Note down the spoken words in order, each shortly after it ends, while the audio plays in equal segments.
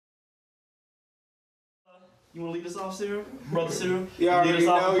You want to lead us off, Cyril? Brother Cyril? You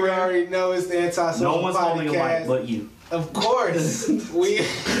already know it's the Antisocial No one's podcast. holding a mic but you. Of course.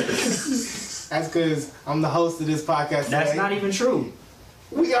 That's because I'm the host of this podcast today. That's not even true.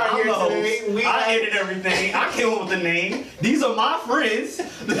 We are here today. I edit everything. I came up with the name. These are my friends.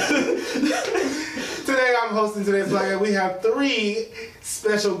 Today I'm hosting today's podcast. We have 3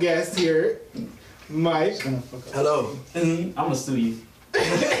 special guests here. Mike. Hello. I'm gonna sue you.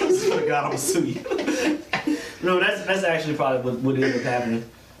 I swear to God, I'm gonna sue you. No, that's actually probably what ended up happening.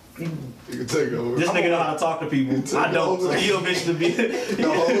 You can take it over. This nigga know how to talk to people. I don't, so he'll eventually be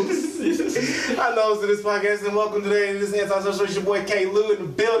the host. I'm the host of this podcast, and welcome today to this Antisocial. It's your boy K. Lou in the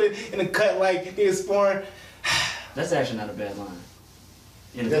building, in the cut like he is sporn. That's actually not a bad line.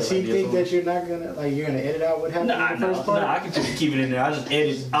 Does he think that you're not gonna you're gonna edit out what happened in the first part? Nah, I can keep it in there. I just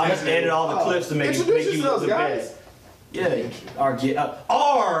edit all the clips to make you look bad. Yeah, our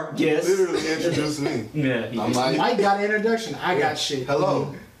guest. Literally introduce me. Yeah, I'm Mike. Mike got an introduction. I got shit.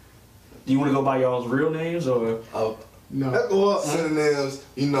 Hello. Do you want to go by y'all's real names or? No. Well, synonyms,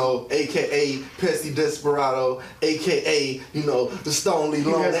 AKA Pesty Desperado, AKA, the Stonely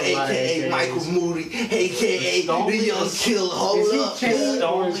Loner, AKA Michael Moody, AKA The Young Killer.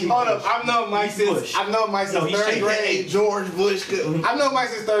 Hold up. I've known Mike since third grade. George Bush. I've known Mike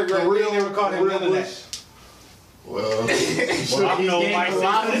since third grade. We never called him none of that. Well, I've known Mike since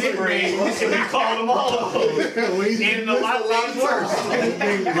 5th grade, and we called him all of those. And a lot worse.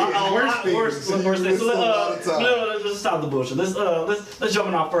 A lot worse. Let's stop the bullshit. Let's jump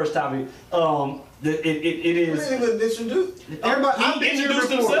in our first topic. It is. We didn't even introduce. He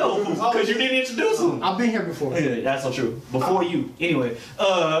introduced himself because you didn't introduce him. I've been here before. Yeah, that's so true. Before you, anyway.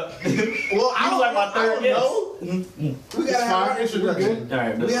 Well, I was like my third guest. We gotta have our introduction. All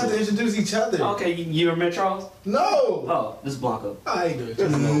right, we have to introduce each other. Okay, you ever met Charles? No. Oh, this is Blanco. I ain't doing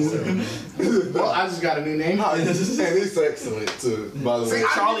it. Well, I just got a new name. And he's excellent too, by the way.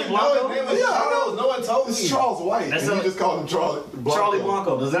 Charlie Blanco? No one told me. It's Charles White. That's and you just called him Charlie Blanco. Charlie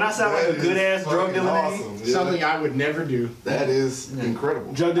Blanco. Does that not sound like a good ass drug dealer awesome. name? Yeah. Something I would never do. That is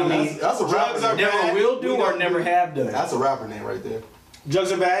incredible. Drug dealing. That's a rapper name. Never will do or never have done. That's a rapper name right there.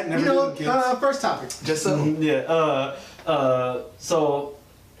 Drugs are bad. Never do. First topic. Just so. Yeah.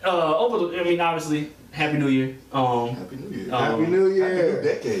 Obviously, Happy New Year. Happy New Year. Happy New Year. Happy New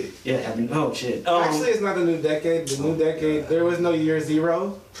Decade. Yeah, oh shit. Actually, it's not the new decade. The new decade, there was no year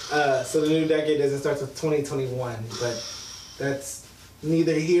 0. So the new decade doesn't start till 2021. But that's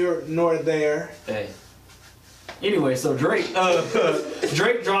neither here nor there. Hey. Anyway, so Drake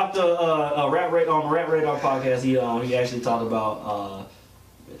dropped a Rap Radar podcast. He actually talked about.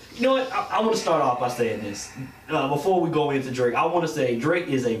 You know what? I want to start off by saying this. Before we go into Drake, I want to say Drake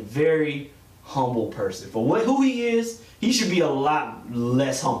is a very humble person. For who he is, he should be a lot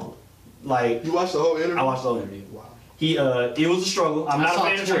less humble. Like, you watched the whole interview? I watched the whole interview. Wow. It was a struggle. I'm not a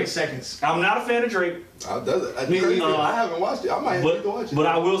fan of Drake. I'm not a fan of Drake. I haven't watched it. I might have to watch it. But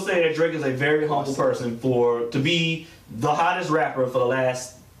I will say that Drake is a very humble person to be the hottest rapper for the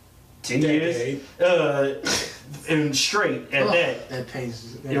last 10 years. And straight at that. That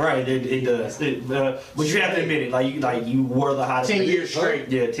pains. You're right, it does. But you have to admit it, you were the hottest. 10 years straight.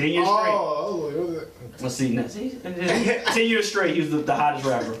 Yeah, 10 years straight. Let's see, 10 years straight, he was the hottest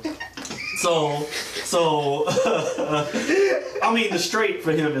rapper. So I mean, the straight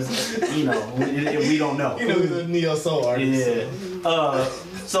for him is, we don't know. He's a neo soul artist. Yeah.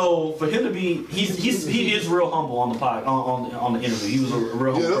 So for him to be, he is real humble on the on the interview. He was a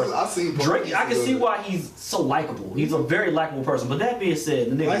real humble person. I seen Drake. I can see why he's so likable. He's a very likable person. But that being said,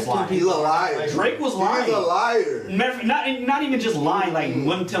 the nigga's lying. He's a liar. Drake was lying. He's a liar. Not even just lying, like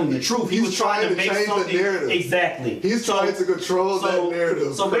wasn't telling the truth. He was trying to make something. Exactly. He's trying to control that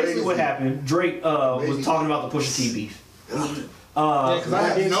narrative. So basically, what happened? Drake was talking about the Pusha T beef. Because I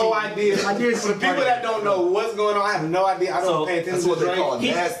have no idea. For the people that don't know what's going on, I have no idea. I don't pay attention to Drake.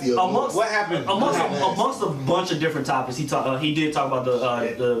 What happened? Amongst a bunch of different topics, he did talk about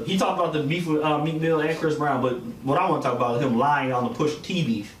the beef with Meek Mill and Chris Brown. But what I want to talk about is him lying on the Pusha T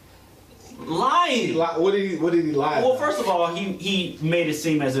beef. Lying. What did he lie? Well, first of all, he made it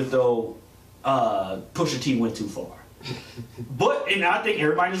seem as if though Pusha T went too far. And I think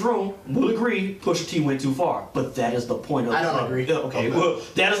everybody in this room will agree Pusha T went too far. But that is the point of. I don't agree. Okay, well,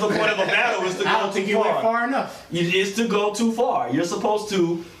 that is the point of a battle is to go too far. I don't think you went far enough. It's to go too far. You're supposed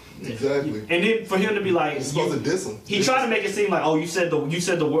to. Exactly. And then for him to be like, you're supposed to diss him. He tried to make it seem like, oh, you told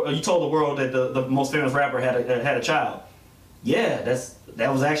the world that the most famous rapper had a child. Yeah, that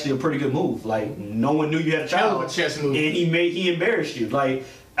was actually a pretty good move. Like, no one knew you had a child. Hell of a chess move. And he embarrassed you. Like,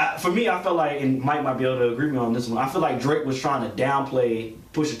 for me, I felt like, and Mike might be able to agree with me on this one, I feel like Drake was trying to downplay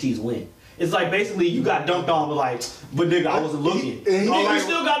Pusha T's win. it's like basically you got dunked on, but nigga, I wasn't looking. And Nigga, like, you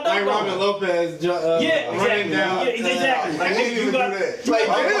still got like dunked Robin on. Lopez, Yeah, running exactly. down. Yeah, exactly. Like nigga, you got. Like,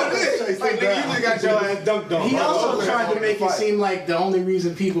 nigga, you just got your ass dunked on. He bro. also tried to on make the it fight. seem like the only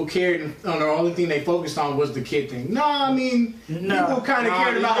reason people cared, or the only thing they focused on was the kid thing. No, I mean, people kind of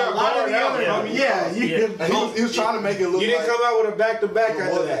cared you about got a lot of the barred other. out, Yeah, yeah. And he was trying to make it look You didn't like come out with a back-to-back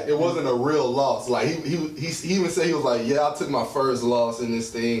after that. it wasn't a real loss. Like he even said he was like, yeah, I took my first loss in this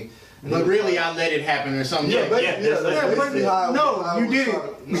thing. But really, I let it happen or something. Yeah, Like, That's basically how I no, was you trying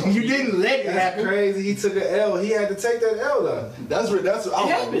didn't. to- You didn't let it That's happen. crazy. He took an L. He had to take that L though. That's I was like,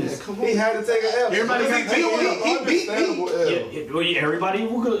 happens. man, come on. He had to take an L. Everybody Because got he beat me. Understandable L. Everybody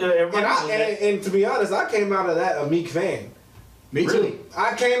who could. And, Everybody. and to be honest, I came out of that a Meek fan. Me Really? too.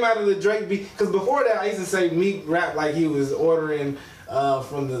 I came out of the Drake beat because before that I used to say Meek rap like he was ordering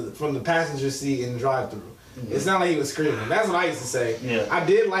from the passenger seat in the drive-through. It sounded like he was screaming. That's what I used to say. Yeah. I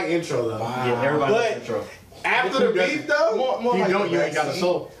did like intro though. Yeah, everybody But- knows intro. After the beef though, More You like don't. the You ain't got a backseat.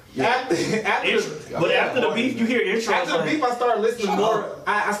 soul. after But after the beef, you hear intro. after the beef, I started listening more.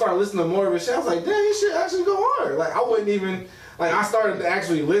 I started listening to more of his shit. I was like, damn, this shit actually go hard. Like I wouldn't even. Like I started to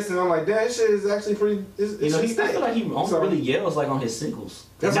actually listen. I'm like, damn, this shit is actually pretty. You know, I feel like he only really yells like on his singles.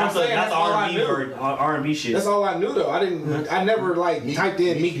 That's what I'm saying, Not the that's all I R&B knew. or R&B shit. That's all I knew though. I didn't. I never like typed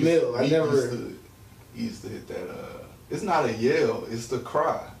in Meek Mill. I never. He used to hit that. It's not a yell. It's the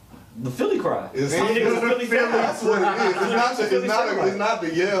cry. The Philly cry. It's Some niggas Philly That's what it is. It's not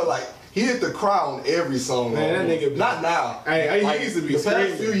the yell. Like he hit the cry on every song. Man, that nigga- Not now. Hey, Like, he used to be the past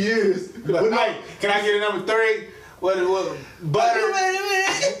screaming. few years. But like, can I get a number 3? What butter?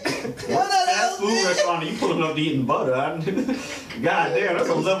 Fast food restaurant, you pulling up to eating butter. God damn, that's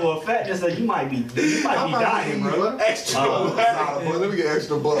a level of fatness that you might be dying, bro. Extra Nah, butter. boy, let me get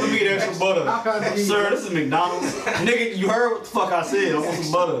extra butter. Let me get extra butter. Sir, this is McDonald's. Nigga, you heard what the fuck I said. I want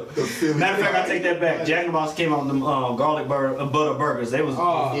some butter. Matter of fact, I take that back. Jack in the Box came out with them garlic butter burgers. They was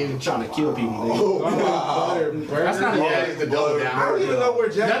even trying to kill people. Nigga. Oh, wow. Butter. That's not as bad as the double I down. don't even know where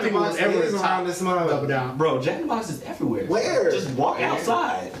Jack in the Nothing Box was ever is top around this double month. down. Bro, Jack in the Box is everywhere. Where? Just walk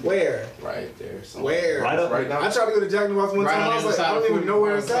outside. Where? Right there. Where? Right up. Right now. I tried to go to Jack in the Box one Right time. on I the was other like, I side don't of even know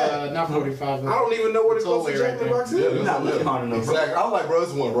where it's at. Not 45. I don't even know where the Tollway closest Jack in the right Box Yeah, is. You're not looking hard enough, bro. Exactly. I was like, bro,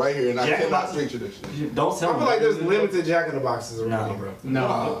 this one right here, and I Jack in the cannot Box- picture this shit. Don't tell I me. feel like there's limited Jack in the Boxes around Nah, here. bro. No.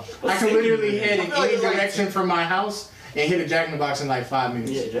 Nah. I can literally head in I feel like any it's like- direction from my house and hit a Jack in the Box in like 5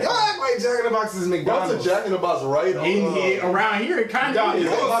 minutes. Yeah, Jack. Y'all act like Jack in the Box is That's McDonald's. a Jack in the Box right on. Around here, it kind of McDonald's.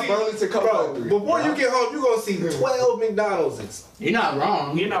 is. You gonna My see- Burlington Cup Bro, Factory. before you get home, you're gonna see 12 McDonald's. You're not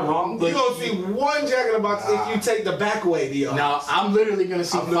wrong. You're not wrong, but You're gonna see one Jack in the Box if you take the back way to your No, house. I'm literally gonna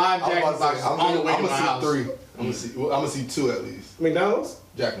see 5 Jack in the Boxes on the way to my house. I'm gonna see 3. I'm gonna see 2 at least. McDonald's?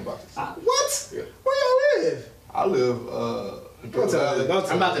 Jack in the Boxes. What? Yeah. Where y'all live? I live in Don't tell me. Don't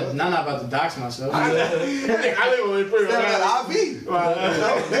tell I'm not about to dox myself. I live in Imperial Step Valley.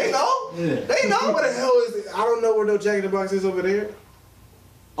 at IV. They know. They know. What the hell is it? I don't know where no Jack in the Box is over there.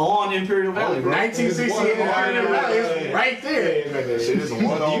 on Imperial Valley, bro. 1960 in Imperial Valley is right there. Shit is one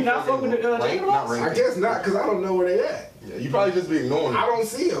Do you not fuck with the Jack in the Box? I guess not, because I don't know where they at. Yeah, you probably just be ignoring I it. don't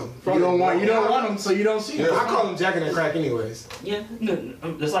see them. You don't want them, so you don't see them. I call them Jack and the Crack anyways. Yeah, no,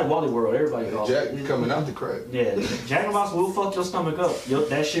 it's like Wally World. Everybody calls Jack it. coming out the crack. Yeah, Jack in the Box will fuck your stomach up.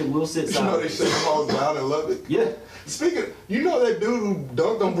 That shit will sit You know they sideways. shake balls down in Lubbock. Yeah, Speaking, you know that dude who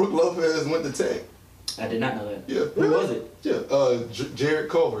dunked on Brooke Lopez went to Tech. I did not know that. Yeah. Who was it? Yeah. Jared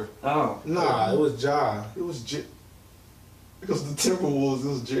Culver. Oh, Nah, it was Ja. It was because the Timberwolves. It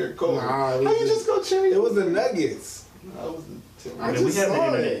was Jared Culver. Nah, How it was you just go change? It was the Nuggets. Nah, it was the I I Timberwolves. mean, we just have the saw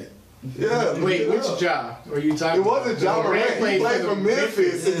internet. it. Yeah. Wait, yeah. which job were you talking It wasn't about? John Morant. He played for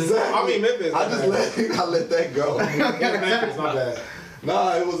Memphis. Exactly. I mean Memphis. I just let that go. Memphis, my bad.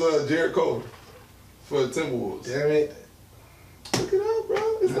 Nah, it was Jared Culver for the Timberwolves. Damn it. Look it up,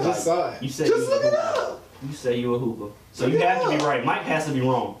 bro. It's I not. just saw it. You said Just you look a it hooper. up. You say you a hooper. So Look you it have to be up. right. Mike has to be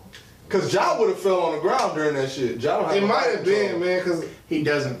wrong. Cause Ja would have fell on the ground during that shit. Ja don't have It no might body have been, control. man, because He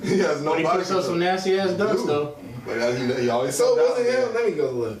doesn't. He has no But he body puts up some control. nasty ass dunks Dude. though. But he always so come was it down him? Let me go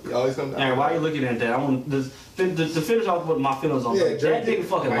look. He always come down. Hey, why are you looking at that? I want to finish off with my feelings on Yeah, that. That Drake nigga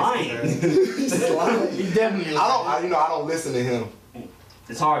fucking nice, lying. man. He's lying. He definitely. I don't listen to him.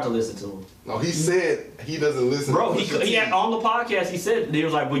 It's hard to listen to him. No, he said he doesn't listen. Bro, to he Pusha T. had, on the podcast, he said, he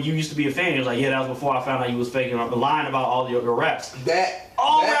was like, well, you used to be a fan. He was like, yeah, that was before I found out you was faking, lying about all your raps. That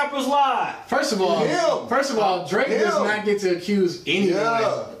All rappers lie. First of all, Drake does not get to accuse anyone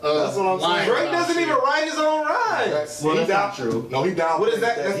of that's what I'm saying. Drake doesn't even write his own rhymes. Well, that's not true. No, he downplayed. What is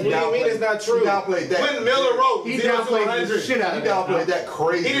that? What do you mean it's not true? He downplayed that. When Miller wrote he 0 to downplayed 100, the shit out He of that. downplayed that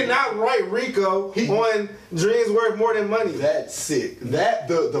crazy. he did not write Rico on Dreams Worth More Than Money. That's sick. That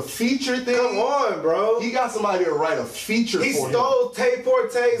the feature thing. Come on, bro. He got somebody to write a feature He for him. stole Tay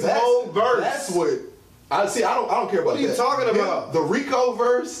Forte's whole verse. That's what I see. I don't care about What are you that. talking about? The Rico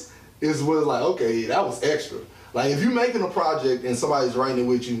verse was like, okay, that was extra. Like if you're making a project and somebody's writing it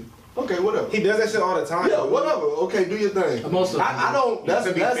with you, okay, whatever. He does that shit all the time. Yeah, whatever. Okay, do your thing. Most of them I do. don't. That's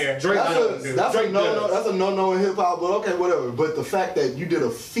To be fair, that's Drake that's doesn't do. a that's a Drake no no. does. That's a no in hip hop. But okay, whatever. But the fact that you did a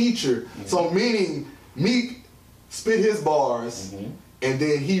feature, so meaning Meek spit his bars, and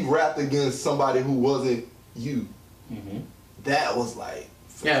then he rapped against somebody who wasn't you. That was like.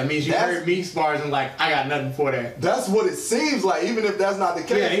 Yeah, it means you heard Meek's bars and like, I got nothing for that. That's what it seems like, even if that's not the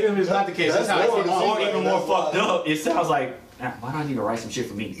case. Yeah, even if it's not the case, that's how it what came seems off. Or like. even more That's fucked why. up, it sounds like, why not need to write some shit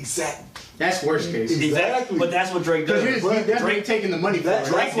for me? Exactly. That's worst case. Exactly. But that's what Drake does. Because you're definitely taking the money for That's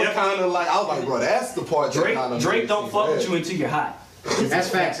it. Drake what definitely- kind of like, I was like, bro, that's the part that kind of Drake don't fuck with you until you're hot. That's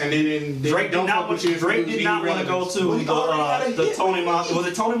facts. And then Drake don't did not fuck with you if Drake you did not want to go relevance. to the Tony Montana. Was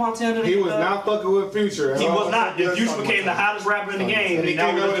it Tony Montana? He was not fucking with Future. He was not. The Future became the hottest rapper in the game, And he and now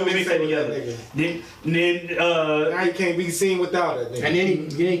came we're out gonna do with a mixtape mixtape together. with Then Now he can't be seen without it. Nigga.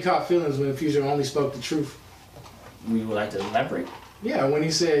 And then he caught feelings when Future only spoke the truth. we would like to elaborate. Yeah, when he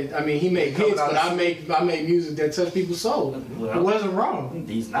said, I mean, he made hits, but I make music that touch people's soul. Well, It wasn't wrong.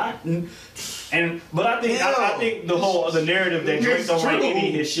 He's not. But I think the narrative that Drake don't write any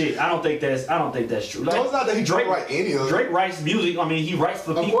of his shit. I don't think that's true. No, it's not that he Drake don't write any of it. Drake writes music. I mean, he writes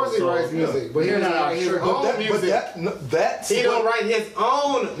for Of people. course he so, writes music, but he Yeah, doesn't no, write his sure. own music. That's He don't what- write his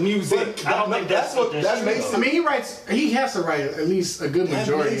own music. I don't think that's what that's that true, makes though. I mean, he has to write at least a good that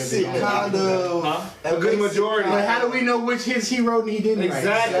majority makes of it it. kind of Huh? A good majority. But how do we know which hits he wrote and he didn't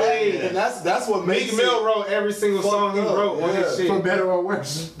Exactly. write? and that's what makes Meek Mill wrote every single song he Fucked up, wrote on his yeah. shit. For better or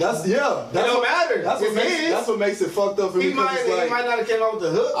worse. That's It don't matter. That's what It's makes his. that's what makes it fucked up for me. He 'cause might it's like, not have came out with the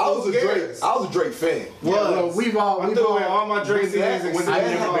hook. I was Who a Drake cares? fan. Well, we've all I threw away all my Drake When that- CDs. when I that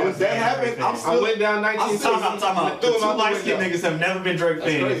never happened, been a when that fan. happened, I'm I still went down 19. Time out. I The threw two him out the light skinned window. niggas have never been Drake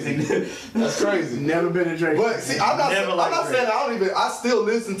That's fans. that's crazy. Never been a Drake. But see, I'm not Never I'm liked not Drake. saying I still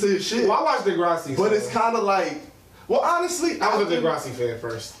listen to his shit. Well, I watched Degrassi. But it's kind of like, well, honestly, I was a after, Degrassi fan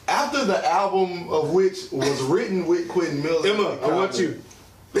first. after the album of which was written with Quentin Miller, Emma, I want you.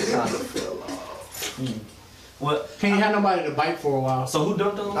 Kind of fell off. What? He ain't had nobody to bite for a while. So who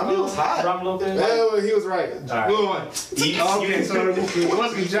dunked on him? I mean, it was hot. Drop a little bit. Well, he was right. right. Move on. Okay, so it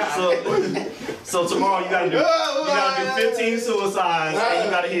wasn't John. So tomorrow you gotta do 15 suicides and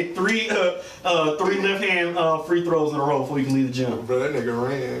you gotta hit three left hand free throws in a row before you can leave the gym. Bro, that nigga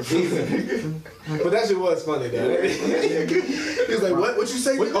ran. But that shit was funny, though. He was like, what? What you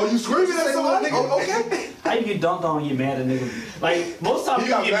say? Oh, you screaming at somebody? Oh, okay. How you get dunked on and get mad at nigga? Like most times He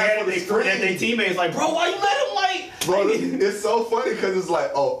you got get mad mad for at the their screen. teammates like, bro, why you let him like? Bro, it's so funny because it's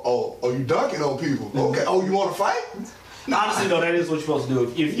like, oh, you dunking on people. Okay. Oh, you want to fight? Honestly though, that is what you're supposed to do.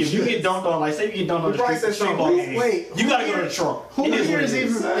 If you get dunked on, like say you get dunked on probably the said street something. ball game, Wait, you gotta go to the trunk. Who It is here what has it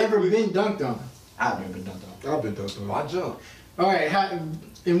is. ever been dunked on? I've never been dunked on. I've been done. Why jump? All right,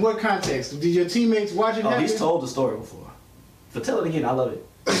 in what context? Did your teammates watch it Oh, happen? he's told the story before. But tell it again, I love it.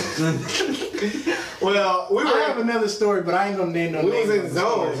 Well, we I have were. another story, but I ain't gonna name no We names. was on in the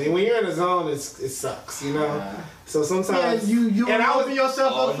zones, story. and when you're in a zone, it sucks, you know. So Yeah, sometimes you and I was open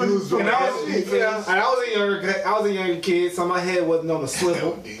yourself up for you was And I was, Yeah. you know, and I was a younger kid, so my head wasn't on a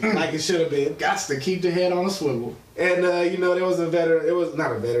swivel like it should have been. Gots to keep the head on a swivel. And you know, there was a veteran. It was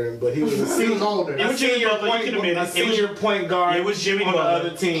not a veteran, but he was a He senior, was older. It was Jimmy Butler, you can admit it. a It was- senior point guard. it was Jimmy on Butler. the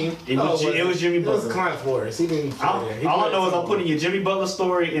other team. It was Jimmy It was Butler. Clint Flores. He didn't. All I know is I'm putting your Jimmy Butler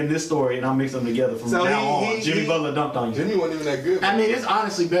story and this story, and I'll mix them together from So now he- on. Jimmy Butler dunked on you. Jimmy wasn't even that good. I mean, it's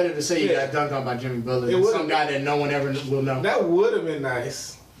honestly better to say you Yeah. got dunked on by Jimmy Butler It than would've some guy that no one ever will know. That would have been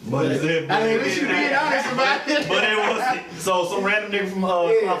nice. But I mean, at least you being honest about it. But it was so some random nigga from Yeah.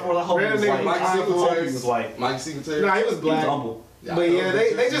 I hope he was Random nigga white. from I hope he was white. Mike Singletary. Nah, he was He was black. humble. But yeah,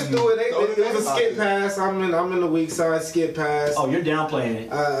 they just threw it. It was a skip pass. I'm in the weak side skip pass. Oh, you're downplaying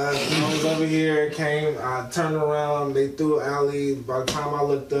it. I was over here, I turned around, they threw an alley. By the time I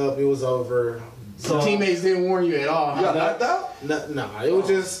looked up, it was over. So teammates didn't warn you at all. You got knocked out? No, it was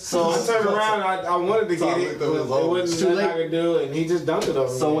just So- I turned around. I wanted to get it, but it wasn't Too nothing late. I could do, and he just dunked it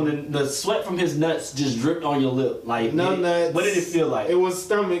over So me. when the sweat from his nuts just dripped on your lip, like No nuts. what did it feel like? It was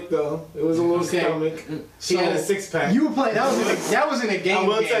stomach though. It was a little Okay. stomach. He had a six-pack. You were playing. That was in a game. I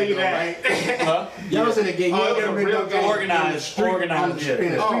will tell you though, that. Right? Huh? That was in a game. You Oh, ain't it was never a been real no game. organized, in organized, a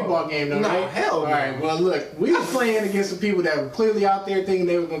street Oh. ball game, though, No, right? hell All no. right. Well, look, we was playing against some people that were clearly out there thinking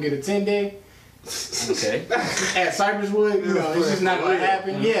they were gonna get a 10-day. Okay. At Cypresswood, you know, it's just not gonna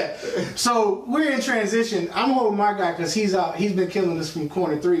happen. Yeah. So we're in transition. I'm holding my guy because he's out. He's been killing us from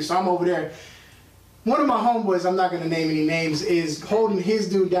corner 3. So I'm over there. One of my homeboys, I'm not gonna name any names, is holding his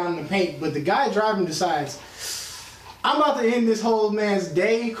dude down in the paint. But the guy driving decides, I'm about to end this whole man's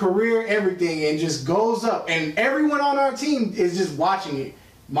day, career, everything, and just goes up. And everyone on our team is just watching it.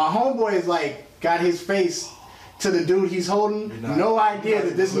 My homeboy is like, got his face to the dude he's holding. No idea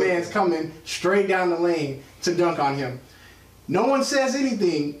that this man's coming straight down the lane to dunk on him. No one says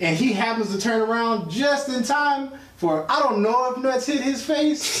anything, and he happens to turn around just in time for, I don't know if nuts hit his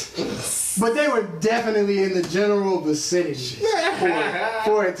face, but they were definitely in the general vicinity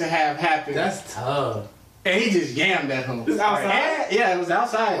for it to have happened. That's tough. And he just yammed that home. It's outside? Yeah, it was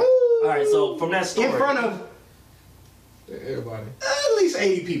outside. All right. So from that story, In front of Everybody. at least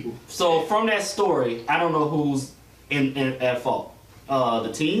 80 people. So from that story, I don't know who's in at fault.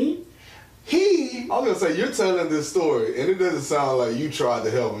 The team. He, I was gonna say, you're telling this story, and it doesn't sound like you tried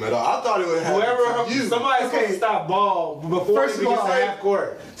to help him at all. I thought it would happen Whoever, to you. somebody's supposed to stop ball before First he of gets all, to half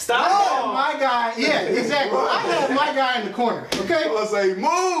court. Stop I had ball. my guy, yeah, exactly. I had my guy in the corner, I okay? was say,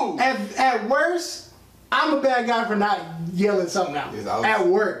 move! At worst, I'm a bad guy for not yelling something out. Yes, I was- At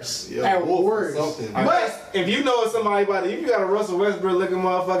worst. Yeah, At wolf or worst. something. But If you know somebody about it, if you got a Russell Westbrook looking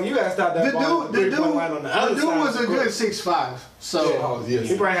motherfucker, you gotta stop that the ball. dude, the dude, line on the other the dude side was of a the good court. 6'5". So Oh, yes.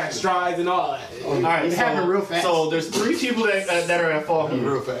 He probably had strides and all that. All right. it happened real fast. So there's 3 people that are at fault here.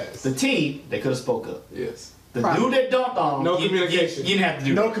 Real fast. The team, they could have spoke up. Yes. The Probably. dude that dunked on him, No you communication. didn't have to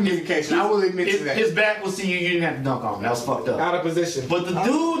do no that. communication. I will admit to that. His back was to you. You didn't have to dunk on him. That was fucked up. Out of position. But the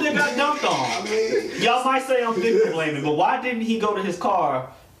dude that got dunked on, y'all might say I'm victim blaming, but why didn't he go to his car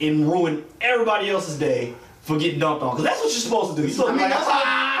and ruin everybody else's day for getting dunked on? Because that's what you're supposed to do. You're supposed to be like, that's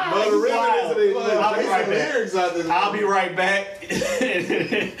But the he's real wild. is I'll be right back. Lyrics out there. I'll be right back.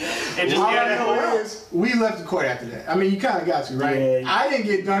 And just All get I that know whole is we left the court after that. I mean, you kind of got to, right? Yeah. I didn't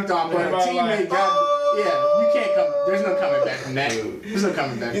get dunked on, but a Everybody teammate like, got. "Oh!" Yeah, you can't come. There's no coming back from that. There's no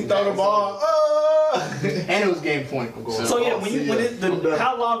coming back. He from throw that. the ball. Oh! And it was game point. So yeah, I'm done.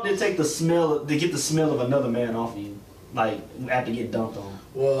 how long did it take to get the smell of another man off of you, like after getting dunked on?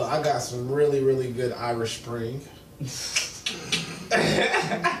 Well, I got some really, really good Irish Spring.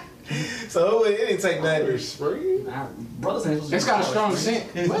 So it didn't take nothing. Irish Spring? Brothers ain't supposed to It's use got a Irish strong Spring.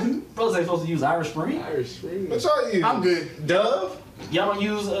 scent. Brothers ain't supposed to use Irish Spring. Irish Spring. What y'all use? I'm good. Dove? Y'all don't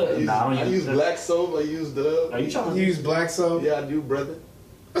use. I use black soap. I use Dove. Are you trying to You use black soap? Yeah, I do, brother.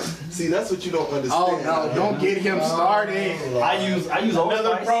 See, that's what you don't understand. Oh no! Don't get him started. I use Old Another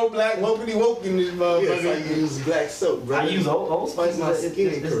Spice. pro black whoopity whoop in this Yes, motherfucker. I use black soap, I brother. use Old Spice. My skin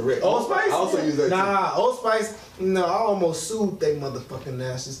It's- correct. Old Spice? I also use that too. Nah, Old Spice. No, I almost sued they motherfucking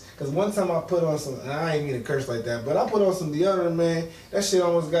asses. Cause one time I put on some, and I ain't mean to curse like that, but I put on some deodorant, man. That shit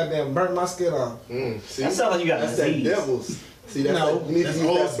almost goddamn burnt my skin off. See, That sounds like you got that's disease. that devil's. See, that's No, like, you need to that's use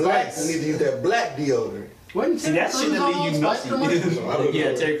Old that black. Spice. You need to use that black deodorant. Wasn't See, that shit Cruz that on leave you Old Spice commercial? nutsy.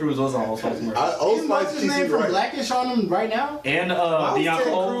 Yeah, Terry Crews was on Old Spice commercial. Old Isn't what's Spice his keeps name you from right. Blackish on him right now? And Why was Deion Ted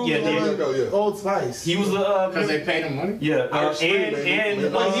Cole. Cruz Yeah, on Deion. Yeah. Old Spice. He was Because they paid him money. yeah, Irish Spring, baby.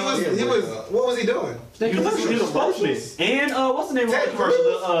 and Like, he was. What was he doing? he was supposed to be. And what's the name of Ted the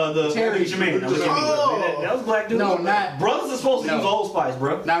commercial? The Terry Jermaine. That was Crews. Jermaine. Oh. That was black dude. No, not- Brothers are supposed to No. use Old Spice,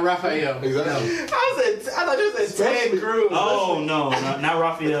 bro. Not Raphael. Exactly. I thought you said Ted Cruz. Oh no, not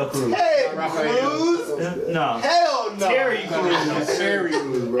Raphael Cruz. Ted Raphael. Cruz? No, Hell no. Terry Crews. Terry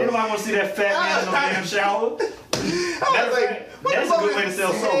Crews, bro. Anybody want to see that fat man in no damn shower? I was like, what That's the a good fuck way to is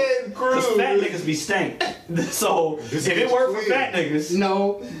sell soap. Ted Because Cruz? fat niggas be stank. So if it worked for fat niggas,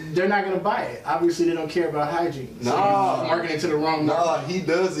 No, they're not gonna buy it. Obviously, they don't care about hygiene. So Nah. you're marketing to the wrong market. Nah, he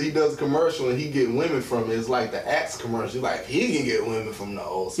does a commercial and he get women from it. It's like the Axe commercial. Like he can get women from the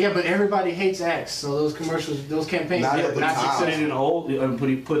old. Yeah, but everybody hates Axe, so those commercials, those campaigns, Not they're at the not time. put it in an old,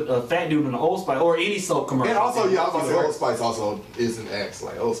 put a fat dude in an Old Spice or any soap commercial. And also, yeah, I was about to say Old Spice also is an Axe.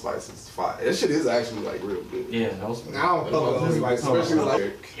 Like Old Spice is fire. That shit is actually like real good. Yeah, those. I don't fuck with Old Spice. Especially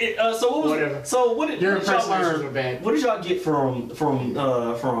like So what was? Whatever. So what did Your y'all impersonations learn? were bad. What did y'all get from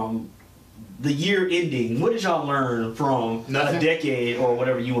the year ending? What did y'all learn from Nothing. a decade or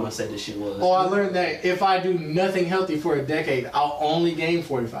whatever you want to say this shit was? Oh, I learned that if I do nothing healthy for a decade, I'll only gain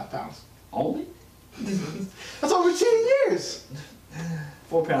 45 pounds. Only? That's over 10 years.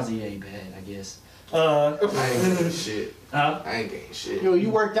 4 pounds a year ain't bad, I guess. I ain't getting shit. Huh? I ain't getting shit. Yo, you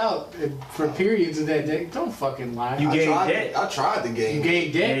worked out for periods of that day. Don't fucking lie. You gained debt. I tried to gain. You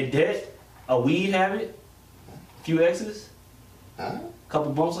gained debt. Gained debt. A weed habit. A few exes. Huh?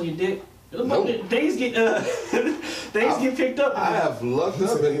 Couple bumps on your dick. Nope. Things get picked up. I have lucked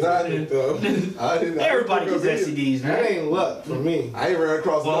up and died. though. Everybody gets STDs, That man. ain't luck for me. I ain't ran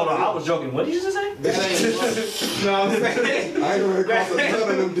across Well, hold on, none I of was joking. What did you just say? That ain't luck. No, I'm saying. them. I ain't ran across none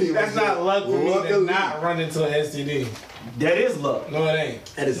of them demons. That's not luck for me to Luckily. not run into an STD. That is luck. No, it ain't.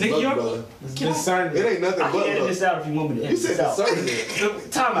 That is Nick, luck, you're- brother. It's Can I- discernment. It ain't nothing I can but edit luck. this out if you want me to You edit said this out.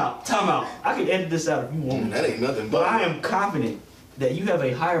 discernment. Time out. I can edit this out if you want me. That ain't nothing But but I luck. am confident that you have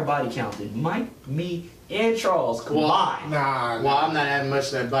a higher body count than Mike, me, and Charles combined. Nah, Well, I'm not adding much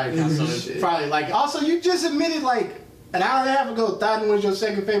to that body count, so it's Shit. probably like. Also, you just admitted like an hour and a half ago, Thotton was your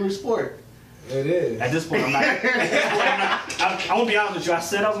second favorite sport. it is. At this point, I'm not. I won't be honest with you. I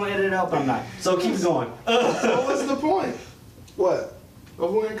said I was gonna edit it out, but I'm not. So keep it going. So what's the point? What?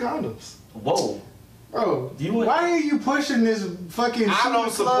 Of wearing condoms. Whoa. Bro, Do you want- why are you pushing this fucking? I don't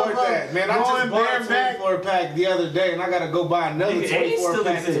super club support that, up, man. I just going bought a bareback? 24 pack the other day, and I gotta go buy another Nigga, AIDS 24 still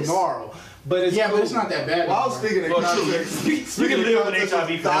pack exists. tomorrow. But it's Yeah, cool. but it's not that bad. Well, I was anymore. speaking in Well, context. you can live with HIV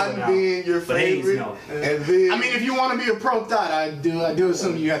forever Thotton now. being your But AIDS, favorite, no. and then I mean, if you want to be a pro thought, I do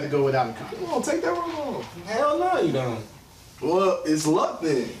assume you have to go without a condom. come on, take that wrong. Hell no, you don't. Well, it's luck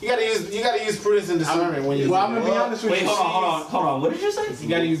then. You gotta use prudence and discernment when you. Well, I'm gonna be honest with Wait, you. hold on. What did you say? You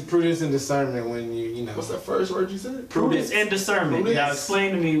gotta use prudence and discernment when you know. What's that first word you said? Prudence and discernment. Prudence. Now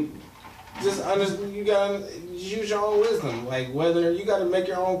explain to me. Just you gotta use your own wisdom. Like whether you gotta make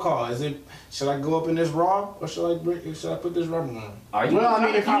your own call. Is it should I go up in this raw or should I put this rubber on? Are you? Well, I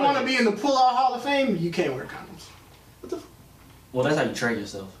mean, if you want to be in the pull-out Hall of Fame, you can't wear condoms. Well, that's how you train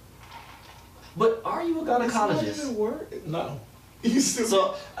yourself. But are you a gynecologist? No. You still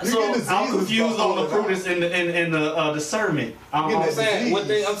So You get diseases I'm confused all on the the time. prudence and the discernment. You I'm get saying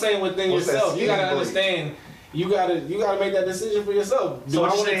within What's that yourself. You skin gotta break? understand. You gotta make that decision for yourself. So Do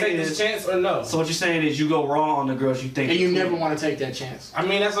what I you're want to saying take this is- chance or no? So what you're saying is you go raw on the girls you think. And you are never cool. want to take that chance. I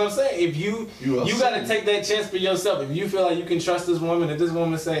mean, that's what I'm saying. If you You gotta take that chance for yourself. If you feel like you can trust this woman, if this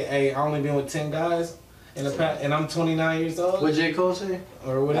woman say, "Hey, I only been with 10 guys in the past, and I'm 29 years old," What J. Cole say?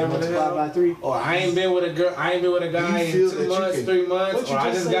 or whatever the Multiply by hell, 3. or I ain't been with a guy You in feel 2 that you months, can- 3 months, What you or I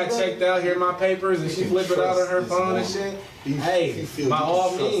just just said, got bro? checked out. Here are my papers, and You she can flip it out on her trust phone and this shit. woman. Hey, You feel by you all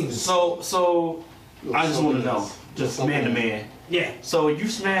can trust means. this. So I just want to know, just Something man to else. man. Yeah, So you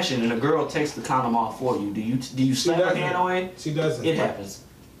smashing and a girl takes the condom off for you. Do you slap her doesn't. hand away? she doesn't. It happens.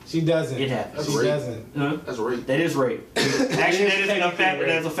 She doesn't. It happens. She That's rape. doesn't. Huh? That's rape. That is rape. Actually, that is a fact. rape.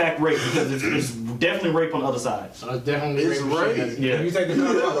 That's a fact rape because it's definitely rape on the other side. So it's definitely It's rape. rape. Shit. Yeah. If you take the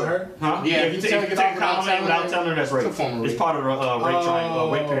condom off of her, Huh? Yeah, if you take it the off condom without without telling her that's rape. It's a form of It's rape. part of the rape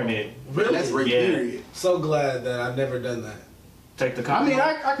triangle, rape pyramid. really? That's rape. Yeah. Period. So glad that I've never done that. Take the I condom. mean,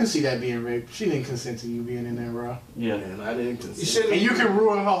 I can see that being rape. She didn't consent to you being in there, bro. Yeah. And I didn't You consent. shouldn't. And you can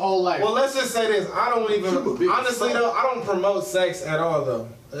ruin her whole life. Well, let's just say this. I don't You a big even. Honestly, fuck. though, I don't promote sex at all, though.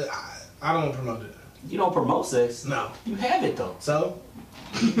 I don't promote it. You don't promote sex. No. You have it though. So,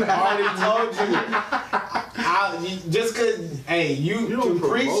 I already told you. Just cause, hey, you don't can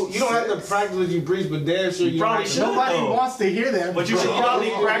preach. promote You don't have to sex. practice what you preach, but damn sure You you probably have to- should. Nobody though. wants to hear that. But you should bro. probably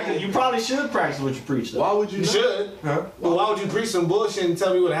practice. You probably should practice what you preach though. Why would you? You not? should. Huh? But why would you preach some bullshit and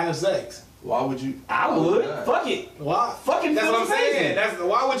tell people to have sex? Why would you? I Why would. not? Fuck it. Why? Fucking That's what I'm feels saying. amazing. That's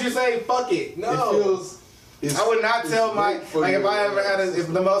why would you say fuck it? No. It feels. It's, I would not it's tell my rape for like if your- I ever had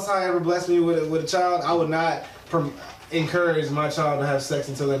if the Most High ever blessed me with a child, I would not encourage my child to have sex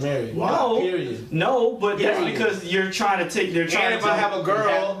until they're married. No. Period. No, but that's Period. because you're trying to take. They're trying And to. if I have a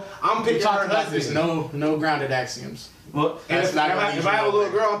girl, I'm We picking her talked about this. husband. No grounded axioms. Well, And That's if, not if gonna I, lead if you I have a little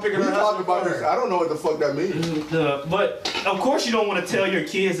nowhere. girl, I'm picking We her talking husband about for this. her. I don't know what the fuck that means. but of course you don't want to tell your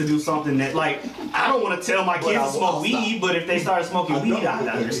kids to do something that like I don't want to tell my But kids I to will smoke weed, but if they start smoking weed, I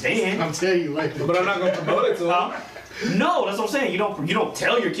understand. I'm telling you like this. But I'm not gonna promote it to them. Huh? No, that's what I'm saying. You don't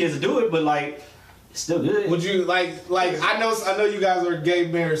tell your kids to do it, but like it's still good. Would you like I know you guys are gay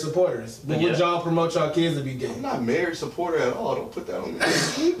marriage supporters, but would Yeah. y'all promote y'all kids to be gay? I'm not married supporter at all. Don't put that on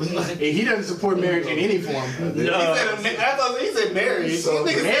me. He doesn't support marriage in any form. He said marriage. So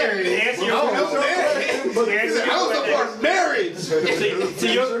These niggas said To answer your No, question- marriage. to answer your I don't question- support marriage.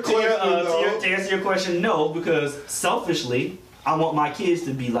 to answer your question, no, because selfishly, I want my kids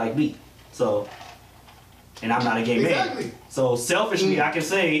to be like me. So, and I'm not a gay Exactly. man. So selfishly, I can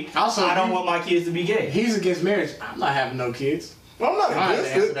say Also, I don't you- want my kids to be gay. He's against marriage. I'm not having no kids. Well, I'm not I don't have to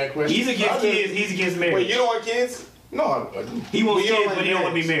against answer it. that question. He's against kids. He's against marriage. Wait, you don't want kids? No, I do. He wants But you don't kids, like but he don't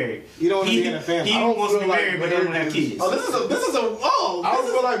want to be marriage. married. You don't want to be in a family. He I don't wants to feel be like married, but he don't want to have marriage kids. Oh, I don't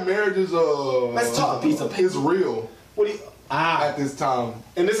feel like marriage is Let's talk. Piece of paper. is real What do you? at this time.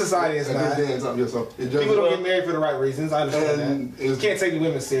 In this society, it's At not. this day and time, yes, so it just, People don't get married for the right reasons. I understand And that. You can't take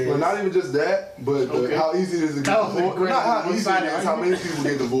women serious. Well, not even just that, but Okay. how easy it is to get That was a divorced. great Not how easy it one-sided is, how many people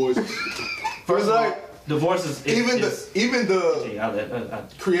get divorced. First It's of all, like divorce is even the Okay, I-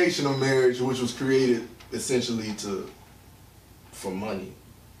 creation of marriage, which was created essentially for money.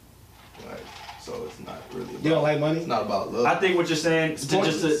 Like, so it's not really. About, You don't like money? It's not about love. I think what you're saying to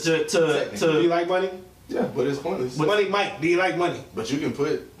pointless. just to Do you like money? yeah, but it's pointless. Money, Mike. Do you like money? But you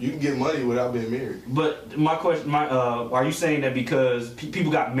can get money without being married. But my question, are you saying that because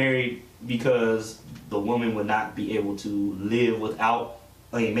people got married because the woman would not be able to live without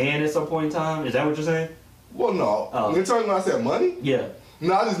a man at some point in time? Is that what you're saying? Well, no. Oh. In terms of when I said money, Yeah.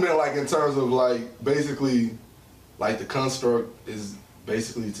 no, I just meant like in terms of like basically, like the construct is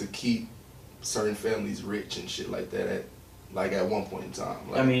basically to keep certain families rich and shit like that at one point in time.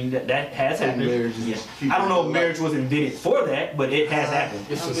 Like, I mean, that has some happened. marriages, Yeah. people I don't know if like- marriage was invented for that, but it has happened.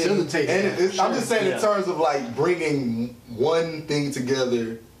 It facilitates And that. I'm just saying Yeah. in terms of like bringing one thing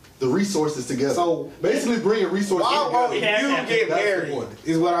together, the resources together. So, basically bringing resources Why won't together. It has you happened. get That's the married? point.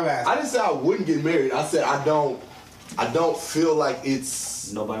 Is what I'm asking. I didn't say I wouldn't get married. I said I don't feel like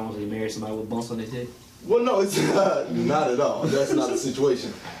it's. Nobody wants to get married somebody with bumps on their head. Well, no, it's not at all. That's not the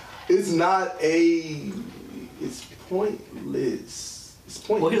situation. It's not a. It's pointless. It's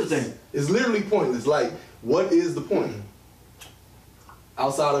pointless. Well, here's the thing. It's literally pointless. Like, what is the point?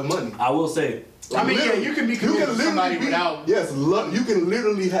 Outside of money. I will say, I mean, yeah, literally- you can be committed to literally somebody without. Yes, you can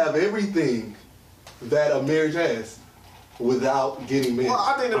literally have everything that a marriage has without getting married. Well,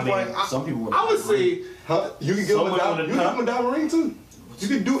 I think the I mean, point. some people would. I would say. Huh? You can give them a Someone diamond. You would- can give them a diamond ring too. You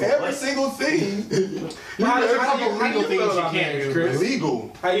can do every What? single thing. How There's a do couple you legal feel things you about can't marriage, do. Chris?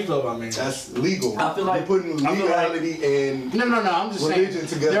 Legal. How you feel about marriage? That's legal. I feel like- you're putting I feel like- legality and No, I'm just religion saying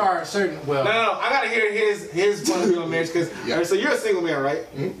together. there are certain. Well, No, I gotta hear his point of view on marriage because Yeah. so you're a single man,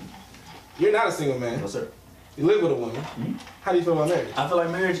 right? Mhm. You're not a single man. No, sir. You live with a woman. How do you feel about marriage? I feel like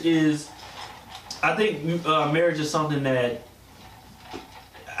marriage is. I think marriage is something that.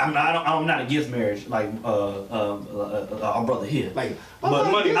 I'm not against marriage, like our brother here. Like,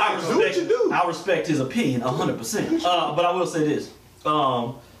 But money, I do what you do. I respect his opinion 100%. But I will say this: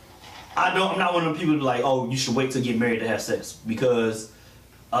 I'm not one of the people to like, oh, you should wait till get married to have sex because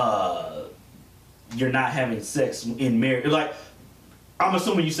you're not having sex in marriage. Like, I'm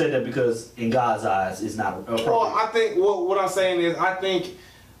assuming you said that because in God's eyes, it's not appropriate. well, I think what I'm saying is I think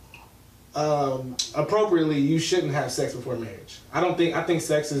appropriately you shouldn't have sex before marriage. I think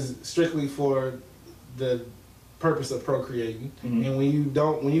sex is strictly for the purpose of procreating. Mhm. And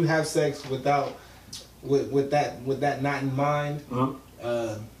when you have sex with that not in mind,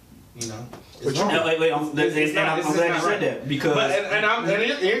 Uh-huh. you know, But it's you- wrong. Wait, I'm glad It's not- you it's said not right. that because. But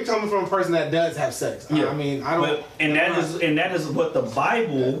and you're coming from a person that does have sex. Yeah. I mean, I don't. But, and that is what the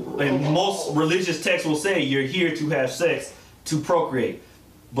Bible and most religious texts will say. You're here to have sex to procreate.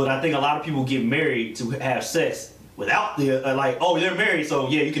 But I think a lot of people get married to have sex without the like. Oh, they're married, so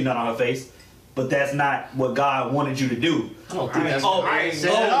yeah, you can nut on her face. But that's not what God wanted you to do. I don't think that's. Oh, I ain't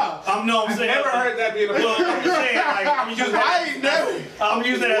said it up. I'm I've saying. never heard that being a Well, I'm just saying, like, I'm using that. I ain't never. I'm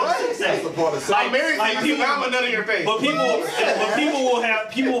using that as a That's sex. a part of sex. I'm married like to you, people- so now I'm a nut in your face. But people will have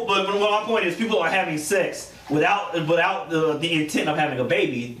people. But my point is, people are having sex without the intent of having a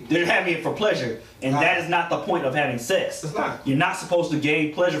baby. They're having it for pleasure, and that is not the point of having sex. It's not. You're not supposed to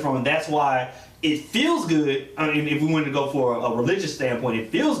gain pleasure from it. That's why it feels good. I mean, if we wanted to go for a religious standpoint,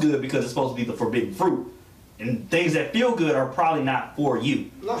 it feels good because it's supposed to be the forbidden fruit, and things that feel good are probably not for you.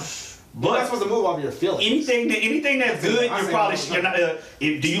 No. But You're not supposed to move off your feelings. anything that's good, I you're say probably no. you're not.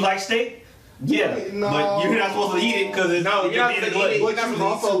 Do you like steak? Yeah, No. but you're not supposed to eat it because it's No, you're not being a supposed to eat glutton. it. But you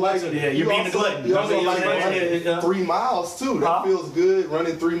also like Yeah, you're being a glutton. You also You know like what I'm saying? running 3 miles too. That Huh? feels good.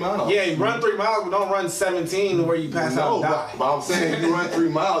 Running 3 miles. Yeah, you run 3 miles, but don't run 17 where you pass out No, and die. but I'm saying if you run 3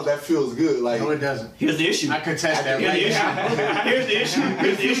 miles, that feels good. Like No, it doesn't. Here's the issue. I contest that Here's the right issue. now. Here's the issue.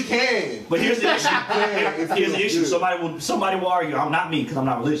 Here's the you issue. can. But here's the issue. If Here's the you issue. do. Somebody will argue. I'm not me because I'm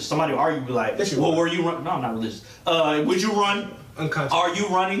not religious. Somebody will argue be like, Yes, you well, are. were you run? No, I'm not religious. Would you run? Unconscious. Are you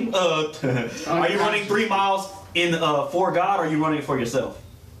running? Are you running 3 miles in for God, or are you running it for yourself?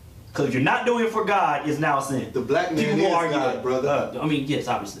 Because if you're not doing it for God, it's now a sin. The black man People is will argue God, that, brother. I mean, yes,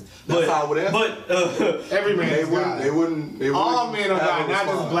 obviously. That's how it would answer. But Every man They is wouldn't. God. They wouldn't. They All wouldn't men are have God, a not just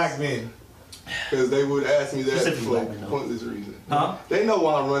response. black men. Because they would ask me that Specifically for black men, though. pointless reason. Huh? They know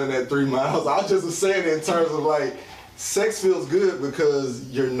why I'm running that 3 miles. I just was saying it in terms of like Sex feels good because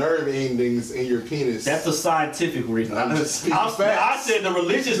your nerve endings in your penis. That's the scientific reason. I'm just speaking I facts. said the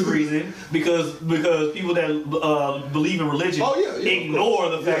religious reason because people that believe in religion ignore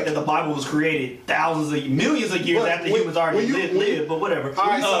the fact that the Bible was created millions of years after humans already lived. But whatever. All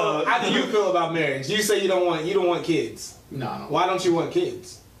right. So how do you feel about marriage? You say you don't want kids. No. Why don't you want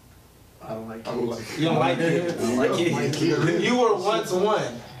kids? I don't like I don't like You don't like kids. I don't like kids. You were once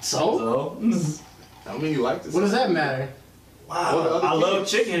one. So? I mean, you like this. What does that matter? Wow. I love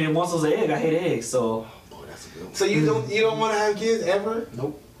chicken and once was an egg. I hate eggs. So Oh, that's a good one. So you don't want to have kids ever?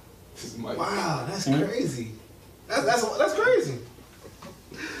 Nope. This is my- Wow, that's crazy. That's crazy.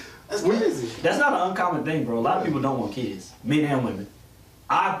 That's crazy. that's not an uncommon thing, bro. A lot of people don't want kids, men and women.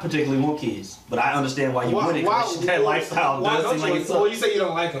 I particularly want kids, but I understand why you wouldn't. That lifestyle Why does don't seem like you? it Well, sucks. you say you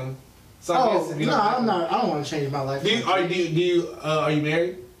don't like them. So I guess Oh, if you no, don't like I'm 'em- not. I don't want to change my life. Are you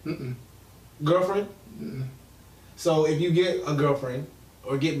married? Mm-mm. Girlfriend? Mm-mm. So if you get a girlfriend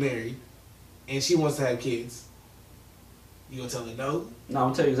or get married and she wants to have kids, you gonna tell her no? No, I'm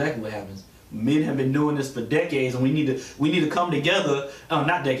gonna tell you exactly what happens. Men have been doing this for decades, and we need to come together.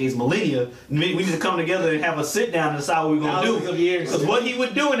 Not decades, millennia. We need to come together and have a sit down and decide what we're gonna Thousands of do. years. Because what he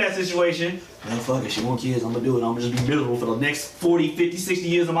would do in that situation, man, fuck it, she want kids, I'm gonna do it. I'm gonna just be miserable for the next 40, 50, 60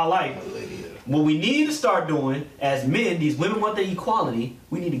 years of my life. What we need to start doing as men, these women want their equality,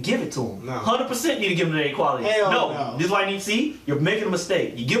 we need to give it to them. No. 100% need to give them their equality. Hell no. This is why I need to see, you're making a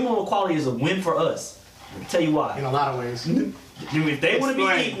mistake. You give them equality is a win for us. I'll tell you why. In a lot of ways. If they want to be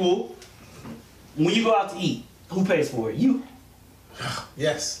Explain. equal, when you go out to eat, who pays for it? You.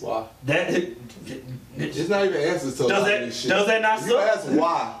 Yes. Why? That It's not even answers to a lot of this shit. does that not You suck? ask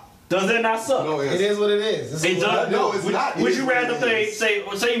why. Does that not suck? No It answer. is what it is. This It is what does. I do. No, it's not. Would It you is rather what it say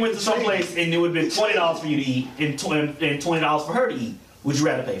is. say you went to some place and it would have been $20 for you to eat and $20 for her to eat? Would you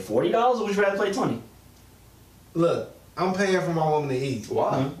rather pay $40 or would you rather pay $20? Look, I'm paying for my woman to eat.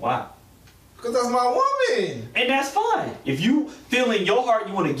 Why? Why? Because that's my woman. And that's fine. If you feel in your heart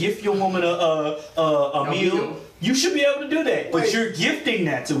you want to gift your woman a meal, you should be able to do that. But Wait. you're gifting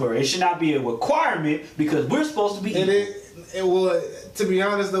that to her. It should not be a requirement because we're supposed to be It equal. is. It will. To be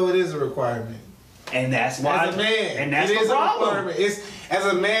honest, though, it is a requirement. And that's why. As a man, and that's it the is a problem. requirement. It's as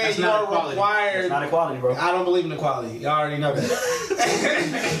a man, That's you not are equality. required. It's not equality, bro. I don't believe in equality. Y'all already know that.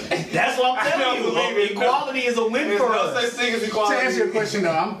 That's what I'm I telling don't you. believe it. Equality is a win There's for no us. such thing as To equality. answer your question,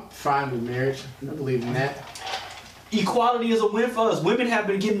 though, I'm fine with marriage. I believe in that. Equality is a win for us. Women have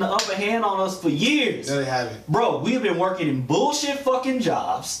been getting the upper hand on us for years. No, they haven't. Bro, we've been working in bullshit fucking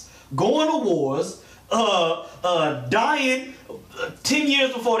jobs, going to wars, dying 10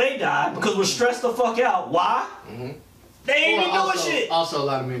 years before they die because we're stressed the fuck out. Why? They ain't even doing shit. Also, a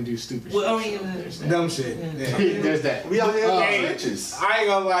lot of men do stupid Well, I shit. mean, There's that. Dumb shit. Yeah. There's that. We out here in Hey, the trenches. I ain't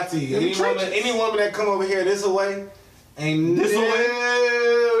gonna lie to you. Any woman that come over here this way, ain't This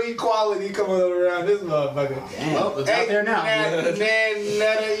no equality coming around this motherfucker. Damn. Well, it's out there now.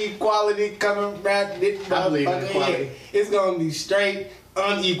 None equality coming around this I believe in motherfucker. equality. here. It's gonna be straight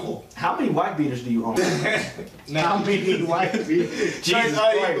unequal. How many white beaters do you own? How many white people? Jesus Straight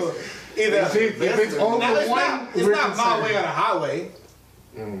unequal. Christ. Either If it's over now, it's one, not we're my concerned. way or the highway.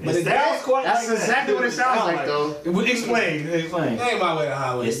 But It sounds quite That's like exactly what it sounds like, though. that. Explain. It ain't my way or the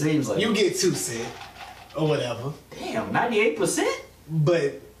highway. It seems like you it. get 2 cents or whatever. Damn, 98%?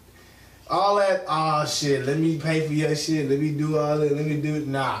 But all that, oh shit, let me pay for your shit, let me do all that, let me do it.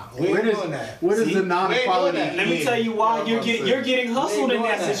 Nah, we ain't doing that. What is See? the non-equality? We ain't doing Let me Yeah. tell you why Yeah, you're I'm getting saying. you're getting hustled They in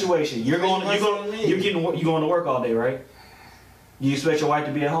that doing that. situation. You're They going hustling me. you going to work all day, right? You expect your wife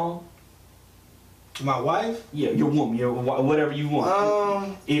to be at home? My wife? Yeah, your woman, whatever you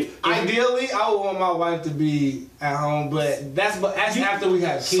want. If Ideally, I would want my wife to be at home, but that's after we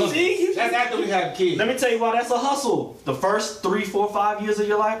have kids. See? That's after we have kids. let me tell you why that's a hustle. The first 3, 4, 5 years of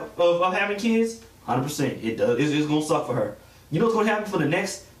your life of having kids, 100%, it does. It's gonna suck for her. You know what's gonna happen for the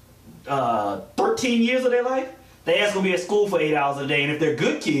next 13 years of their life? They ass gonna be at school for 8 hours a day, and if they're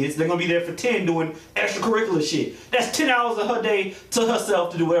good kids, they're gonna be there for 10 doing extracurricular shit. That's 10 hours of her day to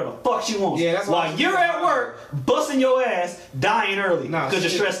herself to do whatever the fuck she wants. Yeah, that's why while she- you're at work, busting your ass, dying early No, because you're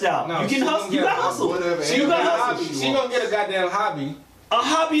she- stressed out. no, you she can gonna hustle. You get got a- hustle. whatever. She You gonna got get a hustle. hobby. She gonna get a goddamn hobby. A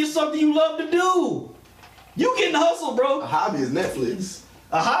hobby is something you love to do. You getting hustle, A bro. hobby is Netflix.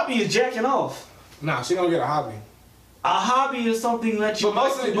 A hobby is jacking off. Nah, she gonna get a hobby. A hobby is something that you. But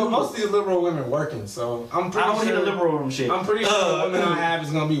most of these liberal women working, so I'm pretty I don't sure need a liberal woman shit. I'm pretty sure the woman I have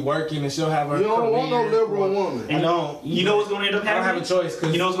is gonna be working and she'll have her. You don't want no career. liberal woman. And you know what's gonna end up I don't happening? have a choice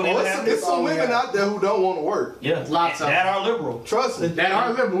because You know what's gonna end up happening? It's some women out there who don't want to work. Yeah, Lots of that are liberal. Trust me. that are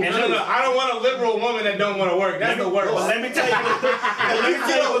liberal. And no, I don't want a liberal woman that don't want to work. That's the worst. But let me tell you. Let me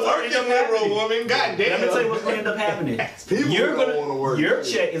tell you what's gonna end up happening. woman. God damn. Let me tell you what's gonna end up happening. People You're don't want to work. Your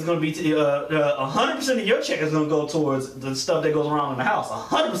check is gonna be 100% of your check is gonna go towards the stuff that goes around in the house.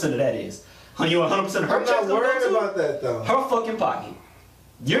 100% of that is. You 100% of her I'm check's not gonna worried go to about that though. her fucking pocket.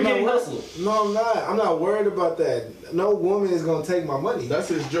 You're getting hustled. No, I'm not. I'm not worried about that. No woman is gonna take my money. That's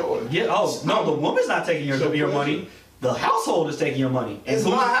his joy. Yeah. Oh no, the woman's not taking your money. The household is taking your money. And It's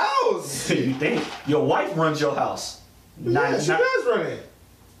who- my house. You think your wife runs your house? Yeah, she does run it.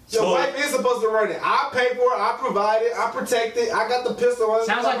 Your So- wife is supposed to run it. I pay for it. I provide it. I protect it. I got the pistol on it.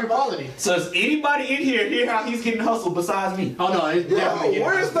 Sounds like equality. So does anybody in here hear how he's getting hustled besides me? Oh no, it's Yo, definitely getting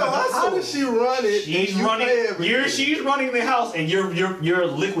where's the hustle? How does she run it? She's and you running. pay everything? She's running the house, and you're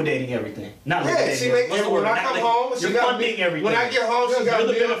liquidating everything. Not Yeah, liquidating. she make. What's the When word? I Not come li- home, she you're got funding everything. When I get home, she got You're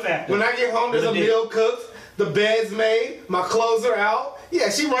the meal. benefactor. When I get home, there's You're a the meal cooked. The bed's made. My clothes are out. Yeah,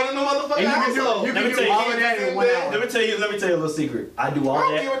 she running the motherfucking And you can do- household. you Let can me do tell all you- of that in 1 hour. Let me tell you a little secret. I do all I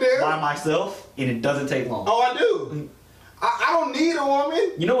don't give a that damn. by myself, and it doesn't take long. Oh, I do. I don't need a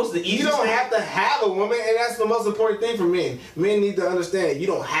woman. You know what's the You easiest don't thing? have to have a woman, and that's the most important thing for men. Men need to understand you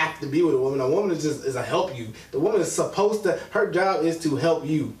don't have to be with a woman. A woman is a help you. The woman is supposed to. Her job is to help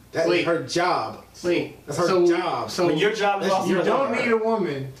you. That is Wait. her job. Wait, That's her so, job. So But your job is That's- also you to don't help her. need a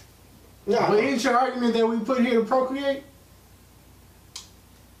woman. Yeah, But isn't your argument that we put here to procreate?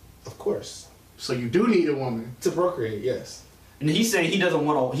 of course. So you do need a woman. To procreate, yes. And he's saying he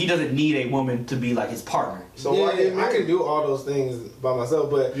doesn't need a woman to be like his partner. So Yeah, why get I married? can do all those things by